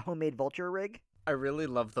his homemade Vulture rig. I really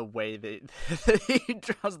love the way that he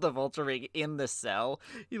draws the Vulture rig in the cell.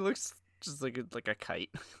 He looks just like a kite.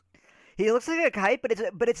 He looks like a kite,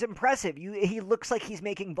 but it's impressive. He looks like he's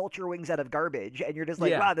making vulture wings out of garbage, and you're just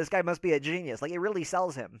like, wow, this guy must be a genius. Like, it really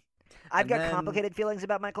sells him. I've got complicated feelings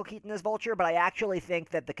about Michael Keaton as Vulture, but I actually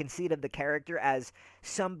think that the conceit of the character as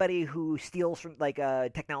somebody who steals from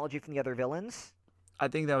technology from the other villains. I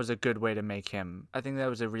think that was a good way to make him. I think that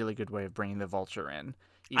was a really good way of bringing the Vulture in.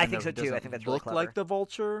 I think so too. I think that's really clever. Look like the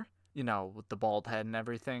Vulture, with the bald head and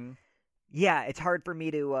everything. Yeah, it's hard for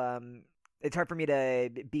me to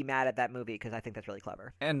be mad at that movie because I think that's really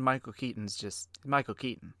clever. And Michael Keaton's just Michael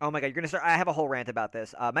Keaton. Oh my God, you're going to start... I have a whole rant about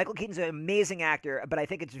this. Michael Keaton's an amazing actor, but I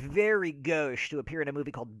think it's very gauche to appear in a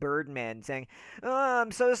movie called Birdman saying, oh,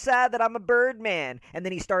 I'm so sad that I'm a Birdman. And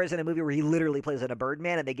then he stars in a movie where he literally plays a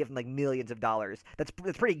Birdman and they give him like millions of dollars. That's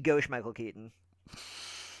pretty gauche, Michael Keaton.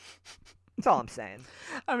 That's all I'm saying.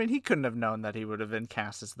 I mean, he couldn't have known that he would have been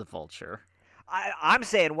cast as the Vulture. I'm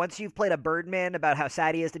saying once you've played a Birdman about how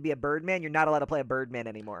sad he is to be a Birdman, you're not allowed to play a Birdman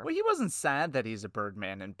anymore. Well, he wasn't sad that he's a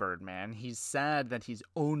Birdman in Birdman. He's sad that he's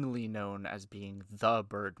only known as being the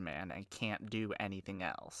Birdman and can't do anything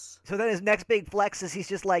else. So then his next big flex is he's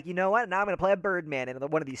just like, you know what? Now I'm going to play a Birdman in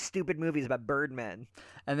one of these stupid movies about Birdmen.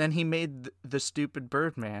 And then he made the stupid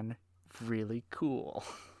Birdman really cool.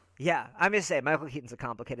 Yeah, I'm just saying, Michael Keaton's a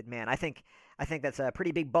complicated man. I think that's a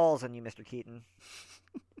pretty big balls on you, Mr. Keaton.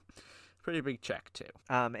 Pretty big check,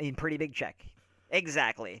 too. Pretty big check.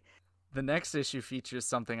 Exactly. The next issue features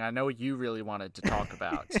something I know you really wanted to talk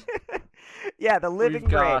about. Yeah, the Living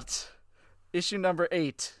We've Brain. got issue number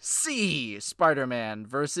 8, C, Spider-Man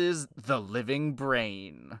versus the Living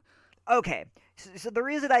Brain. Okay, so the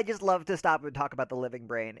reason I just love to stop and talk about the Living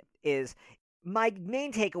Brain is my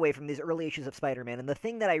main takeaway from these early issues of Spider-Man, and the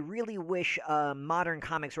thing that I really wish modern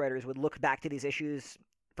comics writers would look back to these issues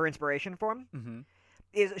for inspiration from,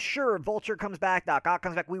 is sure, Vulture comes back, Doc Ock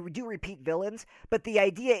comes back, we do repeat villains, but the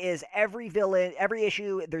idea is every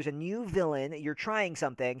issue, there's a new villain, you're trying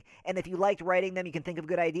something, and if you liked writing them, you can think of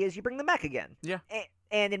good ideas, you bring them back again. Yeah.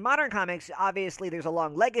 And in modern comics, obviously, there's a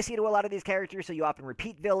long legacy to a lot of these characters, so you often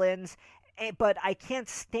repeat villains. But I can't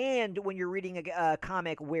stand when you're reading a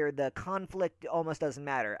comic where the conflict almost doesn't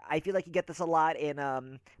matter. I feel like you get this a lot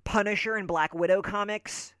in Punisher and Black Widow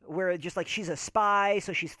comics, where just like she's a spy,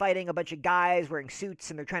 so she's fighting a bunch of guys wearing suits,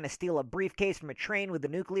 and they're trying to steal a briefcase from a train with the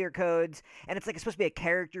nuclear codes. And it's like it's supposed to be a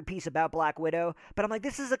character piece about Black Widow. But I'm like,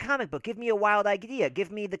 this is a comic book. Give me a wild idea.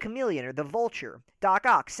 Give me the Chameleon or the Vulture, Doc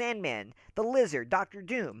Ock, Sandman, the Lizard, Doctor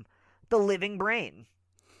Doom, the Living Brain.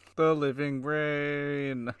 The Living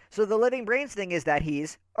Brain. So the Living Brains thing is that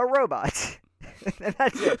he's a robot. And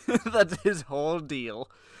that's it. That's his whole deal.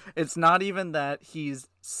 It's not even that he's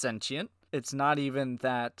sentient. It's not even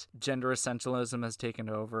that gender essentialism has taken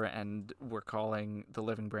over and we're calling the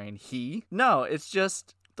Living Brain he. No, it's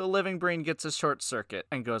just the Living Brain gets a short circuit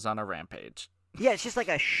and goes on a rampage. Yeah, it's just like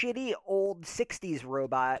a shitty old 60s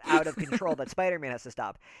robot out of control that Spider-Man has to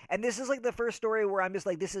stop. And this is like the first story where I'm just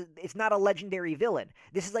like, it's not a legendary villain.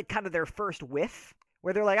 This is like kind of their first whiff,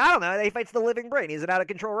 where they're like, I don't know, he fights the Living Brain. He's an out of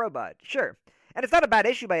control robot. Sure. And it's not a bad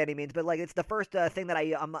issue by any means, but like it's the first thing that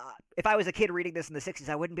if I was a kid reading this in the 60s,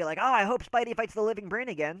 I wouldn't be like, oh, I hope Spidey fights the Living Brain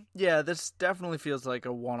again. Yeah, this definitely feels like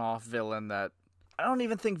a one-off villain that, I don't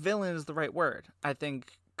even think villain is the right word. I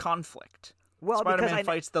think conflict. Well, Spider-Man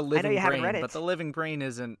fights the Living Brain, read it. but the Living Brain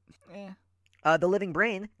isn't... The Living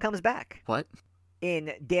Brain comes back. What?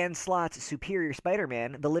 In Dan Slott's Superior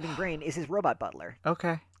Spider-Man, the Living Brain is his robot butler.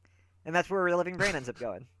 Okay. And that's where the Living Brain ends up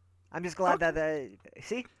going. I'm just glad that...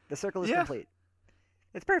 see? The circle is complete.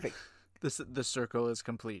 It's perfect. The circle is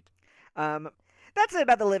complete. That's it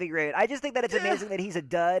about the Living Brain. I just think that it's amazing that he's a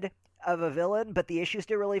dud of a villain, but the issue's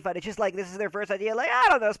still really fun. It's just like, this is their first idea. Like, I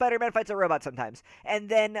don't know, Spider-Man fights a robot sometimes. And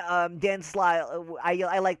then Dan Slott,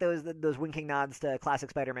 I like those winking nods to classic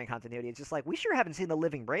Spider-Man continuity. It's just like, we sure haven't seen the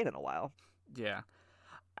Living Brain in a while. Yeah.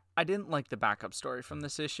 I didn't like the backup story from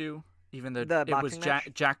this issue. even though The it was boxing match?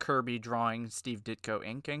 Jack Kirby drawing, Steve Ditko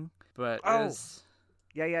inking. But Oh. it's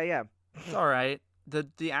Yeah. all right.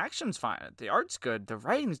 The action's fine. The art's good. The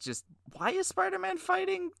writing's just, why is Spider-Man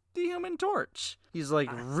fighting the Human Torch? He's like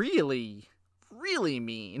really, really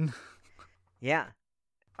mean. Yeah.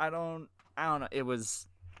 I don't know. It was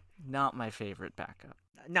not my favorite backup.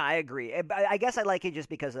 No, I agree. I guess I like it just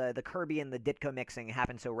because the Kirby and the Ditko mixing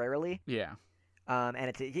happens so rarely. Yeah.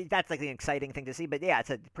 And that's like the exciting thing to see. But yeah,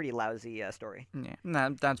 it's a pretty lousy story. Yeah.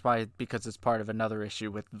 And that's why, because it's part of another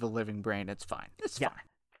issue with the Living Brain, it's fine. It's Yeah. fine.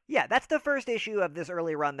 Yeah, that's the first issue of this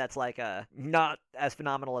early run that's like not as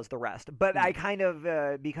phenomenal as the rest. But I kind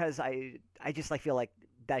of because I just like feel like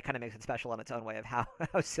that kind of makes it special in its own way of how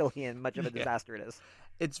silly and much of a disaster it is.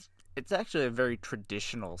 It's actually a very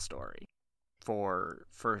traditional story for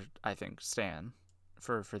I think Stan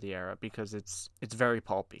for the era, because it's very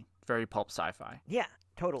pulpy, very pulp sci-fi. Yeah,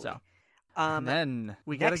 totally. So, and then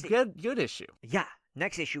we get a next good issue. Yeah.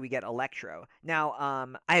 Next issue, we get Electro. Now,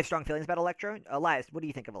 I have strong feelings about Electro. Elias, what do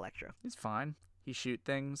you think of Electro? He's fine. He shoot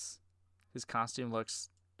things. His costume looks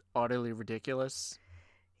utterly ridiculous.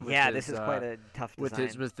 Yeah, this is quite a tough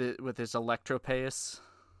design. With his electropaeus.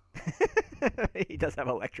 He does have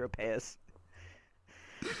Electropaeus.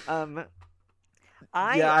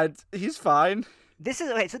 He's fine. This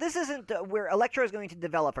is okay. So this isn't where Electro is going to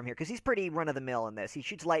develop from here, because he's pretty run of the mill in this. He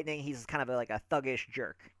shoots lightning. He's kind of like a thuggish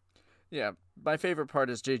jerk. Yeah, my favorite part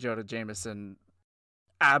is J. Jonah Jameson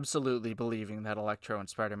absolutely believing that Electro and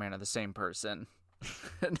Spider-Man are the same person,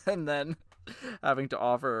 and then having to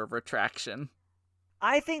offer a retraction.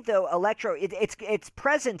 I think, though, Electro, it's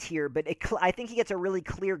present here, but I think he gets a really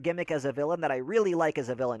clear gimmick as a villain that I really like as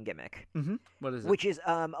a villain gimmick. Mm-hmm. What is it? Which is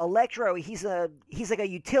Electro. He's like a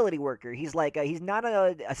utility worker. He's like he's not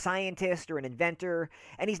a scientist or an inventor,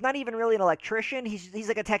 and he's not even really an electrician. He's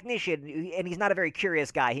like a technician, and he's not a very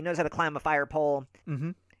curious guy. He knows how to climb a fire pole. Mm-hmm.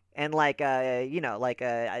 And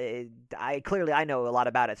I clearly I know a lot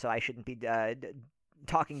about it, so I shouldn't be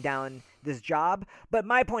talking down this job. But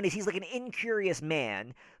my point is, he's like an incurious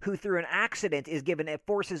man who, through an accident, is given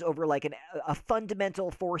forces over like a fundamental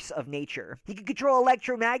force of nature. He can control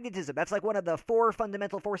electromagnetism. That's like one of the 4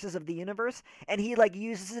 fundamental forces of the universe, and he like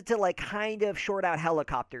uses it to like kind of short out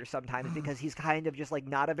helicopters sometimes because he's kind of just like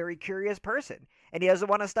not a very curious person, and he doesn't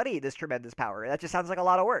want to study this tremendous power. That just sounds like a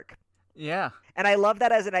lot of work. Yeah. And I love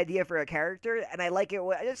that as an idea for a character, and I like it.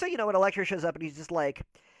 So, when Electro shows up and he's just like,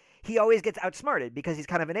 he always gets outsmarted because he's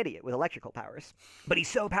kind of an idiot with electrical powers. But he's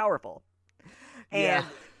so powerful. And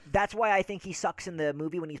that's why I think he sucks in the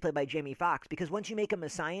movie when he's played by Jamie Foxx, because once you make him a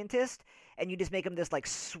scientist and you just make him this like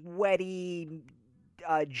sweaty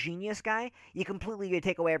genius guy, you completely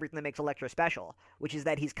take away everything that makes Electro special, which is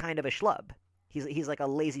that he's kind of a schlub. He's like a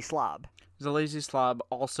lazy slob. He's a lazy slob,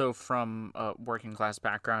 also from a working class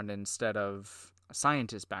background instead of a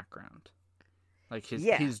scientist background. Like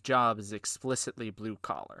his job is explicitly blue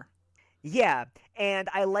collar. Yeah, and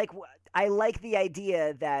I like the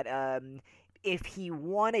idea that if he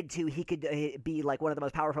wanted to, he could be like one of the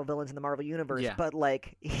most powerful villains in the Marvel universe. Yeah. But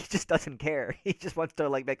like he just doesn't care. He just wants to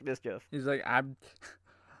like make mischief. He's like,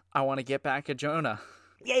 I want to get back at Jonah.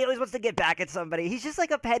 Yeah, he always wants to get back at somebody. He's just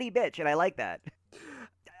like a petty bitch, and I like that.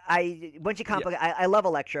 I love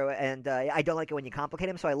Electro, and I don't like it when you complicate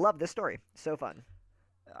him. So I love this story. So fun.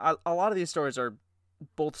 A lot of these stories are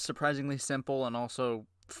both surprisingly simple and also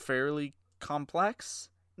fairly complex.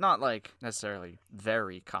 Not like necessarily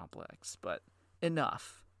very complex, but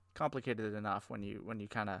enough. Complicated enough when you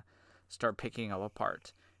kind of start picking them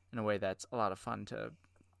apart in a way that's a lot of fun to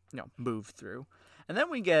move through. And then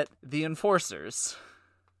we get the Enforcers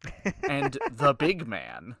and the Big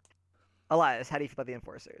Man. Elias, how do you feel about the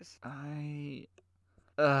Enforcers?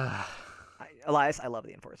 Elias, I love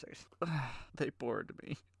the Enforcers. They bored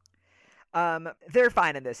me. They're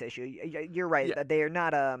fine in this issue. You're right. Yeah. They are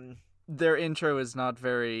not. Their intro is not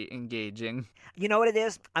very engaging. You know what it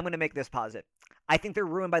is? I'm going to make this posit. I think they're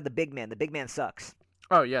ruined by the Big Man. The Big Man sucks.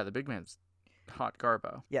 Oh yeah, the Big Man's hot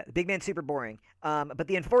garbo. Yeah, the Big Man's super boring. But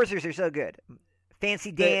the Enforcers are so good.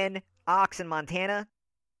 Fancy Dan, Ox, and Montana.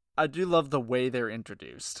 I do love the way they're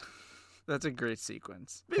introduced. That's a great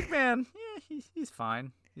sequence. Big Man, yeah, he's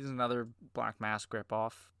fine. He's another Black Mask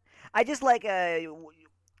ripoff. I just like.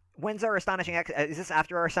 When's our Astonishing X? Is this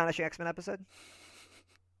after our Astonishing X-Men episode?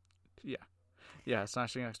 Yeah.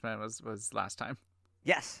 Astonishing X-Men was last time.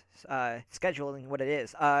 Yes, scheduling what it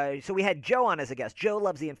is. So we had Joe on as a guest. Joe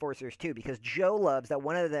loves the Enforcers too, because Joe loves that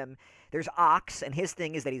one of them. There's Ox, and his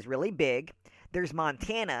thing is that he's really big. There's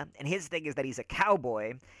Montana, and his thing is that he's a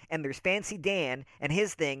cowboy. And there's Fancy Dan, and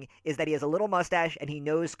his thing is that he has a little mustache and he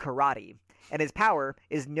knows karate. And his power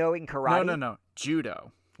is knowing karate. No.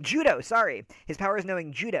 Judo. Judo, sorry. His power is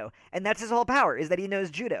knowing judo. And that's his whole power, is that he knows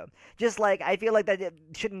judo. Just like, I feel like that it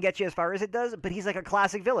shouldn't get you as far as it does, but he's like a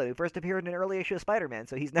classic villain who first appeared in an early issue of Spider-Man,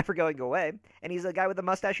 so he's never going away. And he's a guy with a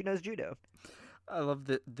mustache who knows judo. I love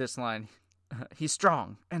this line. He's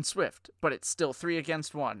strong and swift, but it's still 3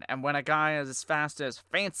 against 1. And when a guy as fast as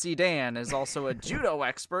Fancy Dan is also a judo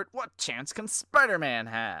expert, what chance can Spider-Man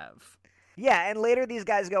have? Yeah, and later these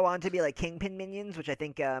guys go on to be like Kingpin minions, which I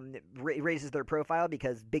think raises their profile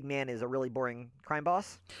because Big Man is a really boring crime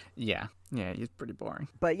boss. Yeah, he's pretty boring.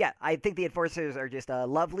 But yeah, I think the Enforcers are just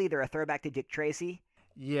lovely. They're a throwback to Dick Tracy.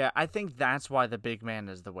 Yeah, I think that's why the Big Man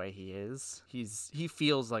is the way he is. He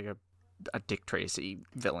feels like a Dick Tracy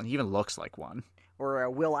villain. He even looks like one. Or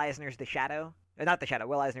Will Eisner's The Shadow. Not The Shadow,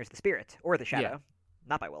 Will Eisner's The Spirit. Or The Shadow. Yeah.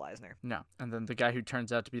 Not by Will Eisner. No. And then the guy who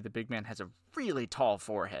turns out to be the Big Man has a really tall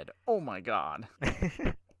forehead. Oh my god.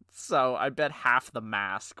 So I bet half the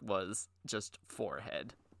mask was just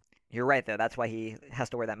forehead. You're right, though. That's why he has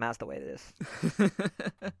to wear that mask the way it is.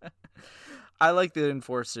 I like the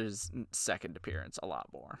Enforcer's second appearance a lot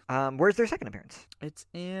more. Where's their second appearance? It's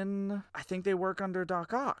in... I think they work under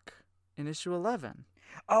Doc Ock in issue 11.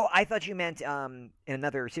 Oh, I thought you meant in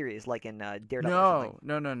another series, like in Daredevil or something.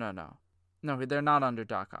 No. No, they're not under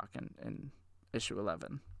Doc Ock in issue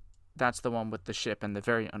 11. That's the one with the ship and the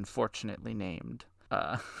very unfortunately named.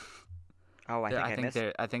 I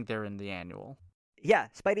think they're in the annual. Yeah,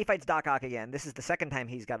 Spidey fights Doc Ock again. This is the second time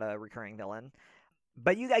he's got a recurring villain.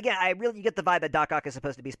 But you get the vibe that Doc Ock is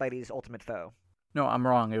supposed to be Spidey's ultimate foe. No, I'm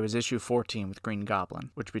wrong. It was issue 14 with Green Goblin,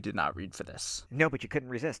 which we did not read for this. No, but you couldn't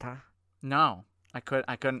resist, huh? No, I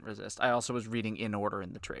couldn't resist. I also was reading in order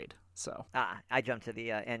in the trade, so. I jumped to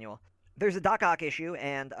the annual. There's a Doc Ock issue,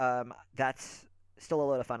 and that's still a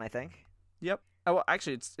load of fun, I think. Yep. Oh, well,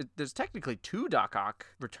 actually, there's technically 2 Doc Ock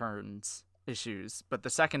returns issues, but the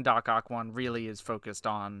second Doc Ock one really is focused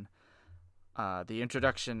on the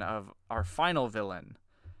introduction of our final villain,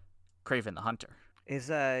 Kraven the Hunter. Is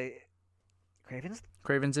Kraven's?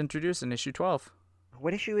 Kraven's introduced in issue 12.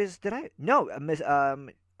 What issue is? No,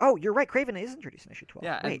 oh, you're right. Kraven is introduced in issue 12.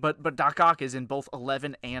 Yeah, but Doc Ock is in both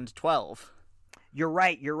 11 and 12. You're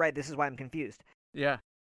right. This is why I'm confused. Yeah.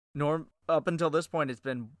 Up until this point, it's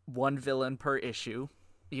been 1 villain per issue,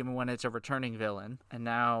 even when it's a returning villain. And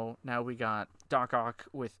now we got Doc Ock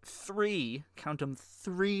with 3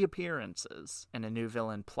 appearances and a new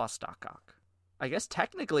villain plus Doc Ock. I guess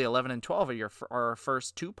technically 11 and 12 are our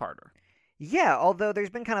first 2-parter. Yeah, although there's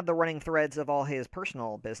been kind of the running threads of all his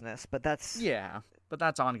personal business, but that's... Yeah, but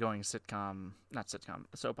that's ongoing soap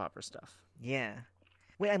opera stuff. Yeah.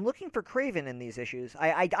 Wait, I'm looking for Kraven in these issues.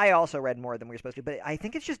 I also read more than we were supposed to, but I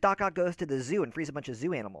think it's just Doc Ock goes to the zoo and frees a bunch of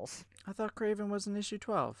zoo animals. I thought Kraven was in issue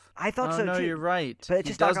 12. I thought so, too. No, you're right. But it's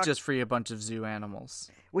he just does Doc Ock... just free a bunch of zoo animals.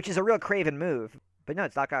 Which is a real Kraven move. But no,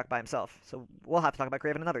 it's Doc Ock by himself. So we'll have to talk about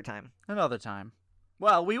Kraven another time. Another time.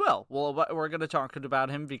 Well, we will. We're going to talk about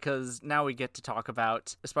him because now we get to talk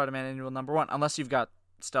about Spider-Man Annual number 1, unless you've got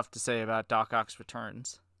stuff to say about Doc Ock's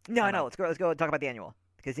returns. No, let's go talk about the annual.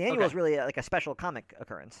 Because the annual is really like a special comic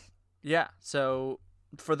occurrence. Yeah, so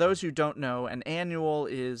for those who don't know, an annual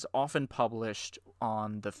is often published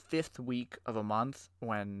on the 5th week of a month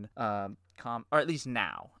when, or at least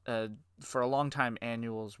now. For a long time,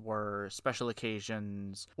 annuals were special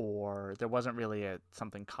occasions, or there wasn't really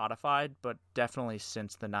something codified, but definitely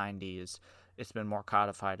since the 90s, it's been more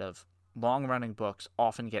codified of long-running books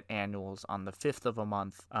often get annuals on the 5th of a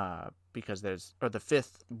month, because the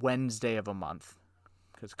 5th Wednesday of a month,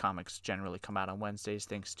 because comics generally come out on Wednesdays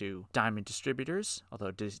thanks to Diamond Distributors,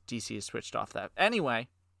 although DC has switched off that. Anyway,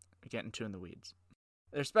 we're getting too in the weeds.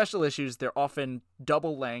 They're special issues. They're often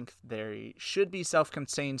double length. They should be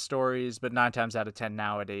self-contained stories, but 9 times out of 10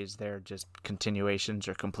 nowadays, they're just continuations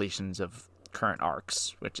or completions of current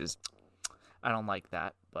arcs, which is... I don't like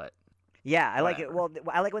that, but... Yeah, I like it. Well,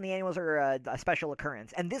 I like when the annuals are a special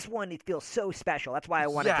occurrence. And this one, it feels so special. That's why I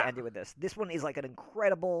wanted to end it with this. This one is like an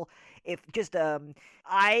incredible...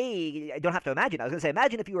 I don't have to imagine. I was going to say,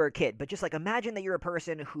 imagine if you were a kid. But just like imagine that you're a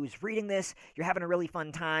person who's reading this. You're having a really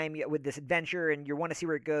fun time with this adventure. And you want to see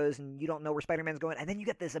where it goes. And you don't know where Spider-Man's going. And then you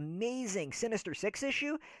get this amazing Sinister Six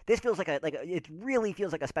issue. This feels it really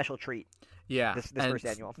feels like a special treat. Yeah. This first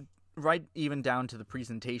annual. Right, even down to the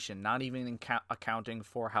presentation, not even accounting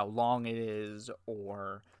for how long it is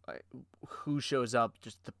or who shows up,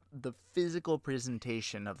 just the physical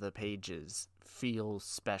presentation of the pages feels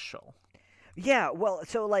special. Yeah, well,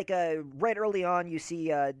 so like right early on, you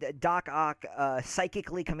see Doc Ock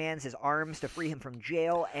psychically commands his arms to free him from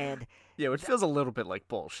jail, and Yeah, which feels a little bit like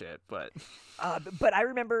bullshit, but but I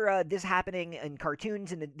remember this happening in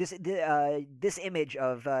cartoons, and this image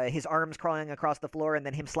of his arms crawling across the floor and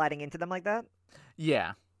then him sliding into them like that.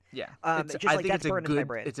 yeah. Just I like think that's burned into my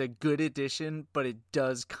brain. it's a good addition, but it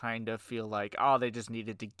does kind of feel like, oh, they just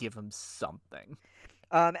needed to give him something.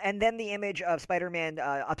 And then the image of Spider-Man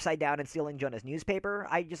upside down and stealing Jonah's newspaper.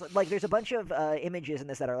 I just like there's a bunch of images in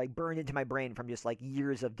this that are like burned into my brain from just like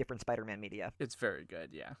years of different Spider-Man media. It's very good,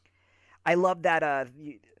 yeah. I love that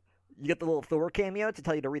you get the little Thor cameo to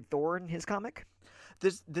tell you to read Thor in his comic.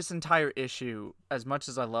 This entire issue, as much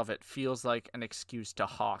as I love it, feels like an excuse to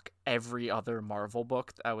hawk every other Marvel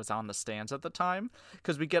book that was on the stands at the time,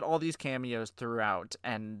 because we get all these cameos throughout,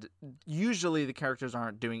 and usually the characters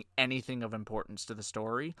aren't doing anything of importance to the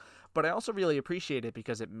story, but I also really appreciate it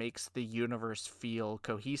because it makes the universe feel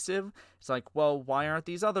cohesive. It's like, well, why aren't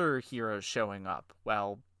these other heroes showing up?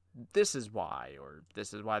 Well, this is why, or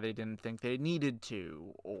this is why they didn't think they needed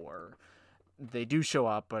to, or they do show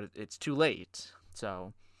up, but it's too late.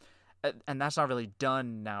 So, and that's not really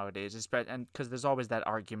done nowadays, and because there's always that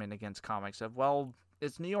argument against comics of, well,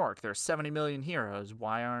 it's New York, there's 70 million heroes,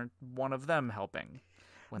 why aren't one of them helping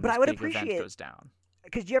when this big event goes down?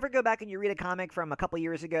 Because do you ever go back and you read a comic from a couple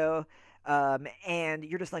years ago, and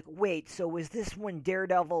you're just like, wait, so was this when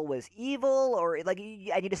Daredevil was evil, or like, and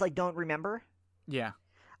you just like don't remember? Yeah.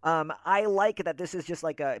 I like that this is just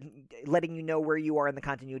like letting you know where you are in the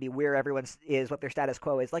continuity, where everyone is, what their status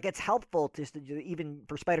quo is. Like, it's helpful to even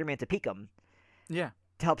for Spider-Man to peek them. Yeah.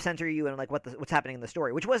 To help center you in like what's happening in the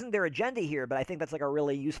story, which wasn't their agenda here, but I think that's like a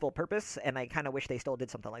really useful purpose, and I kind of wish they still did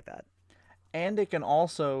something like that. And it can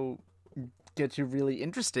also get you really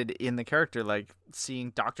interested in the character, like seeing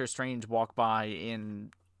Doctor Strange walk by in,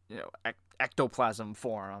 ectoplasm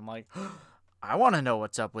form. I'm like, I want to know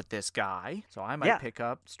what's up with this guy, so I might pick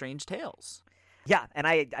up Strange Tales. Yeah, and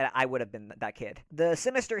I would have been that kid. The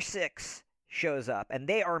Sinister Six shows up, and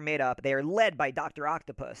they are led by Dr.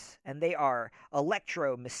 Octopus, and they are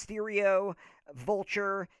Electro, Mysterio,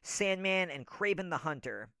 Vulture, Sandman, and Kraven the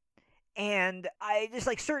Hunter. And I just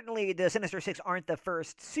like, certainly the Sinister Six aren't the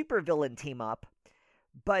first supervillain team up,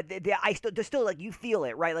 but I still like, you feel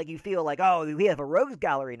it, right? Like, you feel like, oh, we have a rogues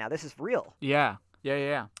gallery now. This is real. Yeah.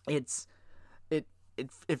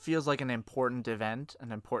 It feels like an important event,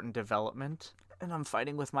 an important development. And I'm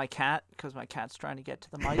fighting with my cat because my cat's trying to get to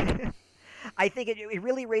the mic. I think it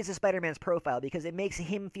really raises Spider-Man's profile because it makes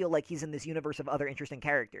him feel like he's in this universe of other interesting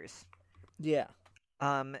characters. Yeah.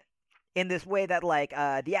 In this way that, like,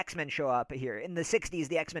 the X-Men show up here. In the 60s,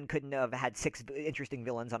 the X-Men couldn't have had 6 interesting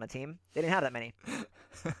villains on a team. They didn't have that many.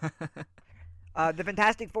 The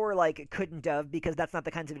Fantastic Four, like, couldn't have because that's not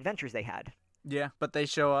the kinds of adventures they had. Yeah, but they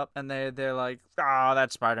show up and they're like, oh,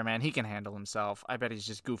 that's Spider-Man. He can handle himself. I bet he's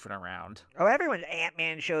just goofing around. Oh,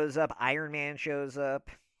 Ant-Man shows up. Iron Man shows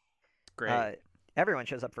up. Great. Everyone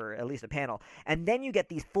shows up for at least a panel. And then you get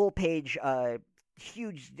these full-page,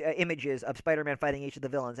 huge images of Spider-Man fighting each of the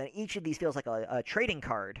villains. And each of these feels like a trading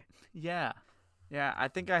card. Yeah. Yeah, I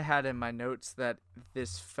think I had in my notes that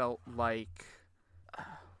this felt like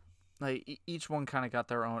each one kind of got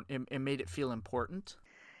their own. It made it feel important.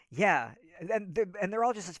 Yeah, and they're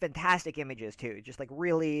all just as fantastic images too. Just like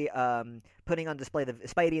really putting on display the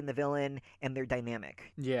Spidey and the villain and their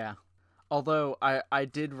dynamic. Yeah, although I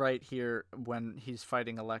did write here when he's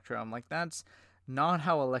fighting Electro, I'm like, that's not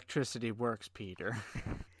how electricity works, Peter.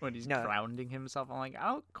 When he's grounding himself, I'm like, I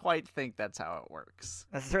don't quite think that's how it works.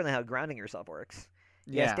 That's certainly how grounding yourself works.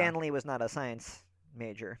 Yeah, Stan Lee was not a science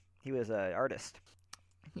major. He was an artist.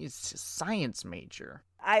 He's a science major.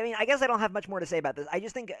 I mean, I guess I don't have much more to say about this. I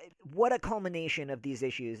just think what a culmination of these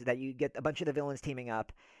issues that you get a bunch of the villains teaming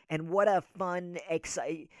up, and what a fun,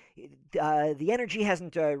 the energy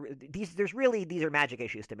hasn't. These are magic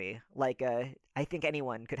issues to me. Like, I think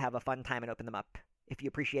anyone could have a fun time and open them up if you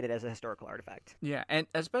appreciate it as a historical artifact. Yeah, and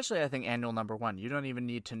especially I think annual #1. You don't even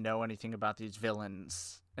need to know anything about these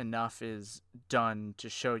villains. Enough is done to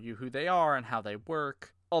show you who they are and how they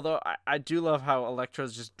work. Although I do love how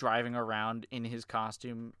Electro's just driving around in his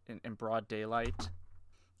costume in broad daylight.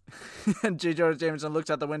 And J. Jonah Jameson looks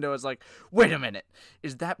out the window and is like, wait a minute,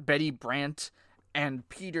 is that Betty Brant and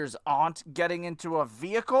Peter's aunt getting into a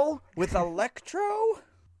vehicle with Electro?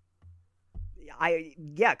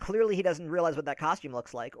 Yeah, clearly he doesn't realize what that costume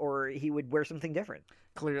looks like, or he would wear something different.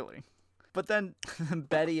 Clearly. But then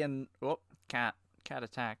Betty and... cat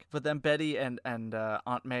attack. But then Betty and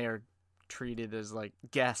Aunt May are treated as like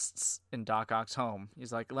guests in Doc Ock's home.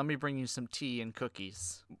 He's like, let me bring you some tea and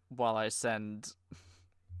cookies while I send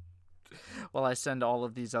while I send all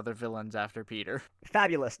of these other villains after Peter.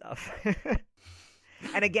 Fabulous stuff.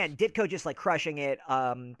 And again, Ditko just like crushing it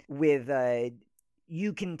with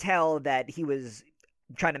you can tell that he was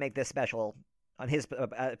trying to make this special on his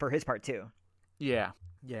for his part too. Yeah.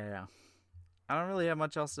 I don't really have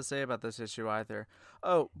much else to say about this issue either.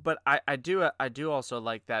 Oh, but I do also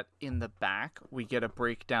like that in the back we get a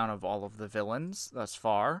breakdown of all of the villains thus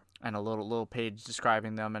far and a little page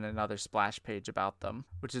describing them and another splash page about them,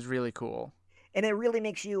 which is really cool. And it really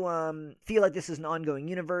makes you feel like this is an ongoing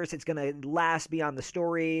universe. It's gonna last beyond the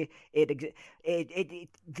story. I'm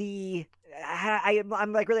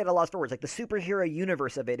like really at a loss for words. Like the superhero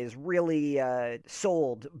universe of it is really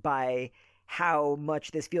sold by how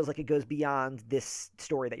much this feels like it goes beyond this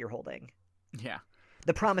story that you're holding. Yeah.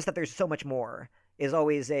 The promise that there's so much more is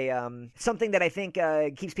always a something that I think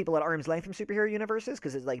keeps people at arm's length from superhero universes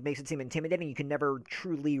because it like makes it seem intimidating. You can never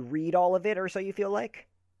truly read all of it, or so you feel like.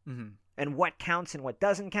 Mm-hmm. And what counts and what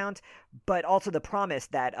doesn't count, but also the promise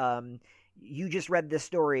that you just read this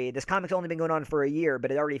story. This comic's only been going on for a year,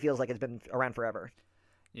 but it already feels like it's been around forever.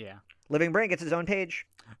 Yeah. Living Brain gets its own page.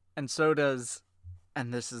 And so does,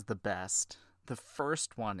 and this is the best, the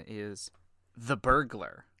first one is The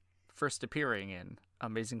Burglar, first appearing in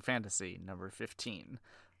Amazing Fantasy number 15.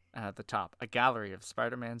 At the top, a gallery of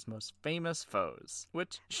Spider-Man's most famous foes.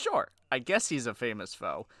 Which, sure, I guess he's a famous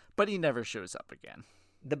foe, but he never shows up again.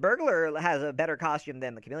 The Burglar has a better costume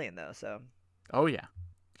than the Chameleon, though, so... Oh, yeah.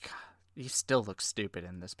 God, he still looks stupid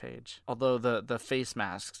in this page. Although the face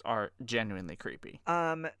masks are genuinely creepy.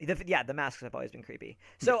 The masks have always been creepy.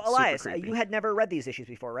 So, Yeah, Elias, creepy. you had never read these issues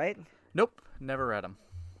before, right? Nope, never read them.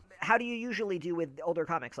 How do you usually do with older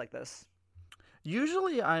comics like this?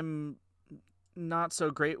 Usually I'm not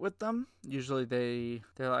so great with them. Usually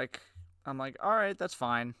they're like, I'm like, all right, that's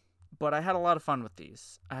fine. But I had a lot of fun with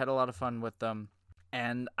these. I had a lot of fun with them.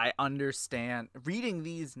 And I understand, reading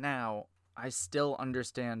these now, I still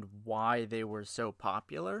understand why they were so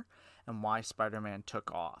popular and why Spider-Man took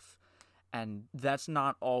off. And that's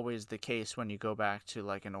not always the case when you go back to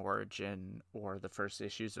like an origin or the first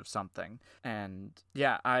issues of something. And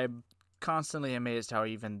yeah, I'm constantly amazed how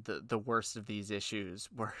even the worst of these issues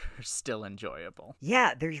were still enjoyable.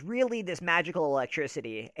 Yeah, there's really this magical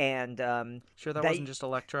electricity, and... Sure that wasn't just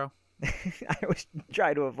Electro? I was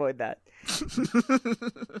trying to avoid that.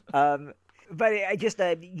 But I just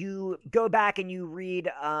you go back and you read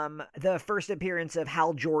the first appearance of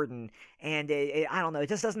Hal Jordan, and I don't know, it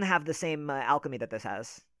just doesn't have the same alchemy that this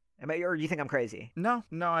has. Or do you think I'm crazy? No,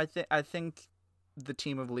 I think the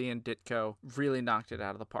team of Lee and Ditko really knocked it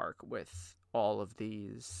out of the park with all of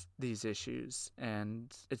these issues,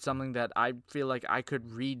 and it's something that I feel like I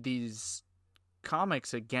could read these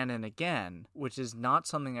comics again and again, which is not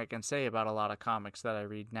something I can say about a lot of comics that I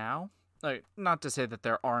read now. Like, not to say that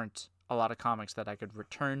there aren't a lot of comics that I could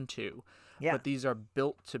return to, but these are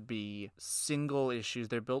built to be single issues.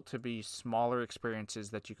 They're built to be smaller experiences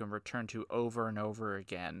that you can return to over and over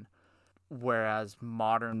again, whereas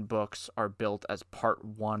modern books are built as part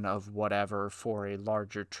one of whatever for a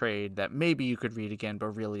larger trade that maybe you could read again, but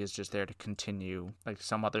really is just there to continue like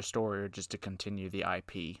some other story or just to continue the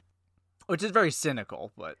IP. Which is very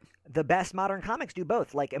cynical, but... The best modern comics do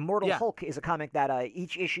both. Like, Immortal Hulk is a comic that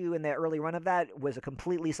each issue in the early run of that was a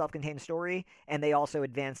completely self-contained story, and they also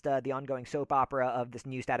advanced the ongoing soap opera of this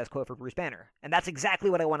new status quo for Bruce Banner. And that's exactly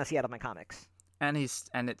what I want to see out of my comics. And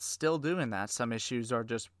it's still doing that. Some issues are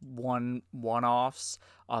just one-offs.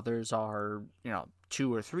 Others are,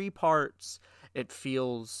 2 or 3 parts. It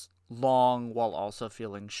feels long while also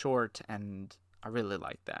feeling short, and I really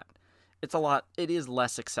like that. It is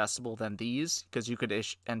less accessible than these, because you could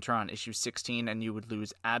enter on issue 16 and you would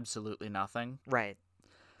lose absolutely nothing. Right.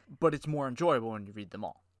 But it's more enjoyable when you read them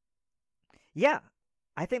all. Yeah.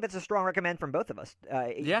 I think that's a strong recommend from both of us.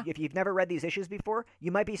 If you've never read these issues before,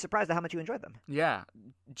 you might be surprised at how much you enjoyed them. Yeah.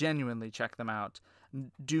 Genuinely check them out.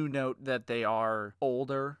 Do note that they are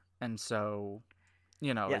older, and so...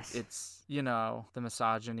 Yes. it's the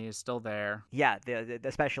misogyny is still there. Yeah,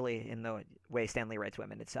 especially in the way Stan Lee writes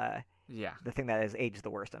women. It's the thing that has aged the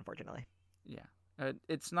worst, unfortunately. Yeah,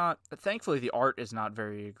 it's not. Thankfully, the art is not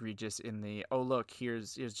very egregious. In the look,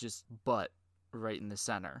 here's just butt right in the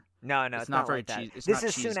center. No, it's not very like that. This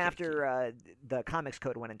is soon after the Comics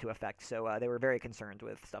Code went into effect, so they were very concerned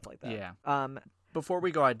with stuff like that. Yeah. Before we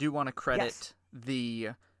go, I do want to credit the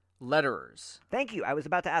letterers. Thank you. I was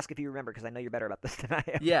about to ask if you remember, because I know you're better about this than I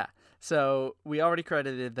am. Yeah. So we already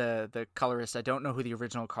credited the colorists. I don't know who the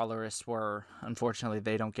original colorists were. Unfortunately,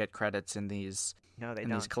 they don't get credits in these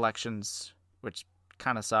these collections, which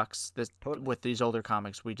kind of sucks. With these older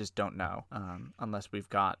comics, we just don't know unless we've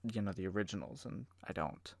got the originals, and I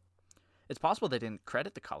don't. It's possible they didn't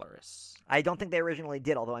credit the colorists. I don't think they originally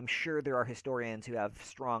did, although I'm sure there are historians who have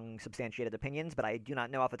strong, substantiated opinions, but I do not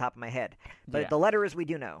know off the top of my head. But the letterers we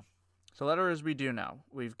do know. So letterers we do know.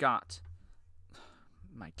 We've got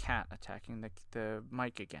my cat attacking the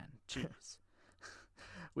mic again. Jeez.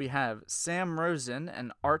 We have Sam Rosen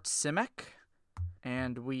and Art Simic.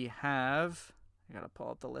 And we have... I gotta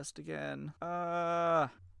pull up the list again. I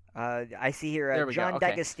see here John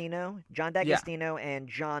D'Agostino, and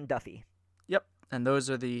John Duffy. Yep, and those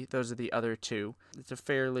are the other two. It's a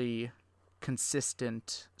fairly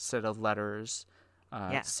consistent set of letters.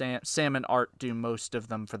 Sam and Art do most of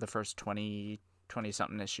them for the first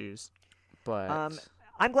 20-something issues. But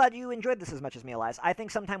I'm glad you enjoyed this as much as me, Elias. I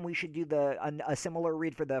think sometime we should do a similar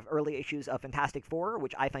read for the early issues of Fantastic Four,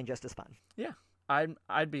 which I find just as fun. Yeah.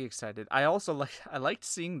 I'd be excited. I also liked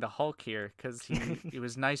seeing the Hulk here because he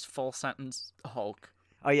was nice full sentence Hulk.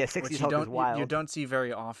 Oh yeah, 60s Hulk is wild. You don't see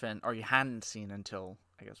very often, or you hadn't seen until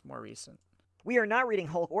I guess more recent. We are not reading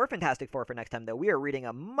Hulk or Fantastic Four for next time though. We are reading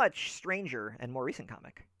a much stranger and more recent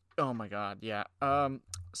comic. Oh my God, yeah.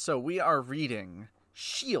 So we are reading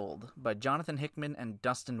S.H.I.E.L.D. by Jonathan Hickman and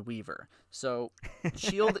Dustin Weaver. So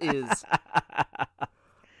S.H.I.E.L.D. is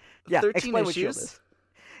 13 explain issues.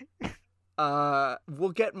 What S.H.I.E.L.D. is.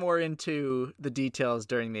 We'll get more into the details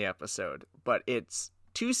during the episode, but it's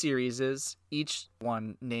 2 series, each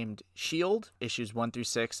one named S.H.I.E.L.D., issues 1 through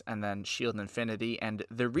 6, and then S.H.I.E.L.D. Infinity. And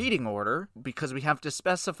the reading order, because we have to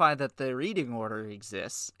specify that the reading order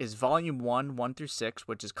exists, is Volume 1, 1 through 6,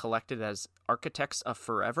 which is collected as Architects of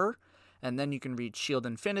Forever. And then you can read S.H.I.E.L.D.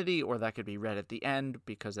 Infinity, or that could be read at the end,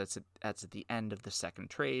 because that's at the end of the second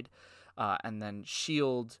trade. And then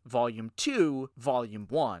S.H.I.E.L.D. Volume 2, Volume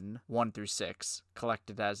 1, 1 through 6,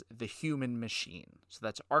 collected as The Human Machine. So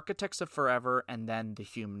that's Architects of Forever and then The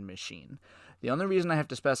Human Machine. The only reason I have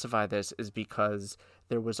to specify this is because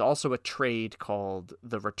there was also a trade called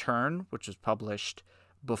The Return, which was published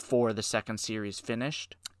before the second series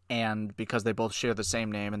finished. And because they both share the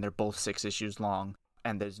same name and they're both 6 issues long,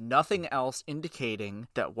 and there's nothing else indicating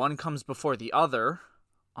that one comes before the other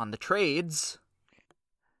on the trades...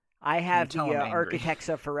 I have the Architects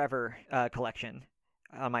of Forever collection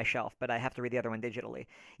on my shelf, but I have to read the other one digitally.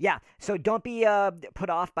 Yeah, so don't be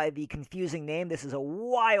put off by the confusing name. This is a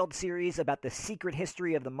wild series about the secret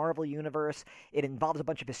history of the Marvel Universe. It involves a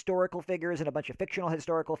bunch of historical figures and a bunch of fictional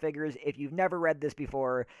historical figures. If you've never read this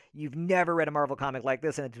before, you've never read a Marvel comic like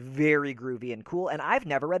this, and it's very groovy and cool, and I've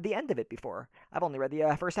never read the end of it before. I've only read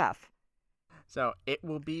the first half. So it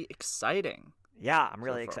will be exciting. Yeah, I'm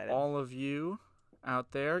really excited. For all of you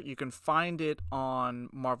out there, you can find it on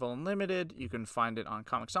Marvel Unlimited. You can find it on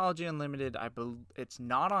Comixology Unlimited. It's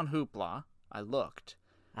not on Hoopla. I looked.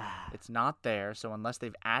 It's not there. So unless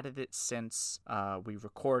they've added it since we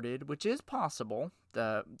recorded, which is possible,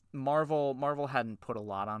 the Marvel hadn't put a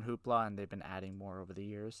lot on Hoopla, and they've been adding more over the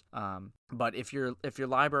years. But if your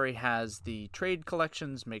library has the trade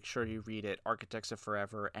collections, make sure you read it, Architects of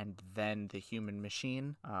Forever, and then The Human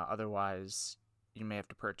Machine. Otherwise, you may have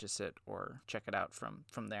to purchase it or check it out from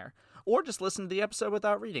there. Or just listen to the episode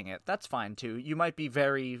without reading it. That's fine, too. You might be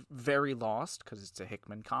very, very lost because it's a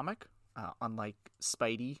Hickman comic, unlike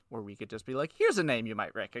Spidey, where we could just be like, here's a name you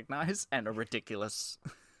might recognize, and a ridiculous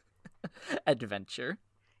adventure.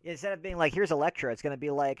 Instead of being like, here's Elektra, it's going to be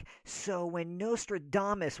like, so when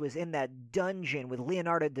Nostradamus was in that dungeon with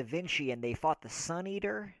Leonardo da Vinci and they fought the Sun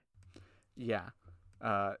Eater? Yeah.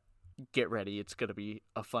 Get ready, it's going to be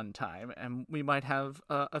a fun time, and we might have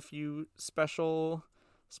a few special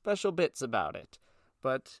bits about it.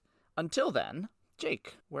 But until then,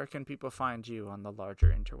 Jake, where can people find you on the larger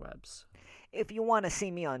interwebs? If you want to see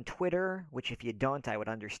me on Twitter, which if you don't, I would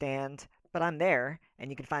understand, but I'm there, and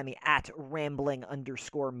you can find me at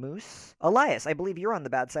rambling_moose. Elias, I believe you're on the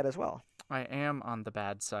bad side as well. I am on the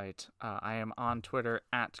bad site. I am on Twitter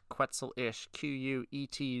at Quetzelish,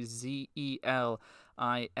 QUETZELISH.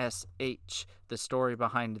 The story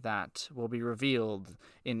behind that will be revealed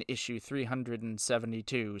in issue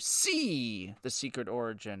 372. See the secret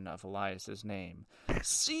origin of Elias's name.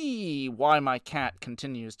 See why my cat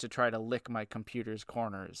continues to try to lick my computer's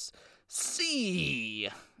corners. See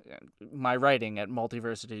my writing at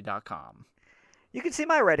multiversity.com. You can see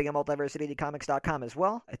my writing at multiversitycomics.com as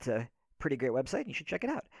well. It's a pretty great website. You should check it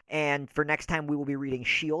out. And for next time, we will be reading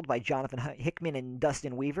S.H.I.E.L.D. by Jonathan Hickman and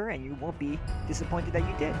Dustin Weaver, and you won't be disappointed that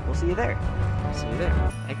you did. We'll see you there. See you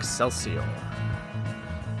there. Excelsior.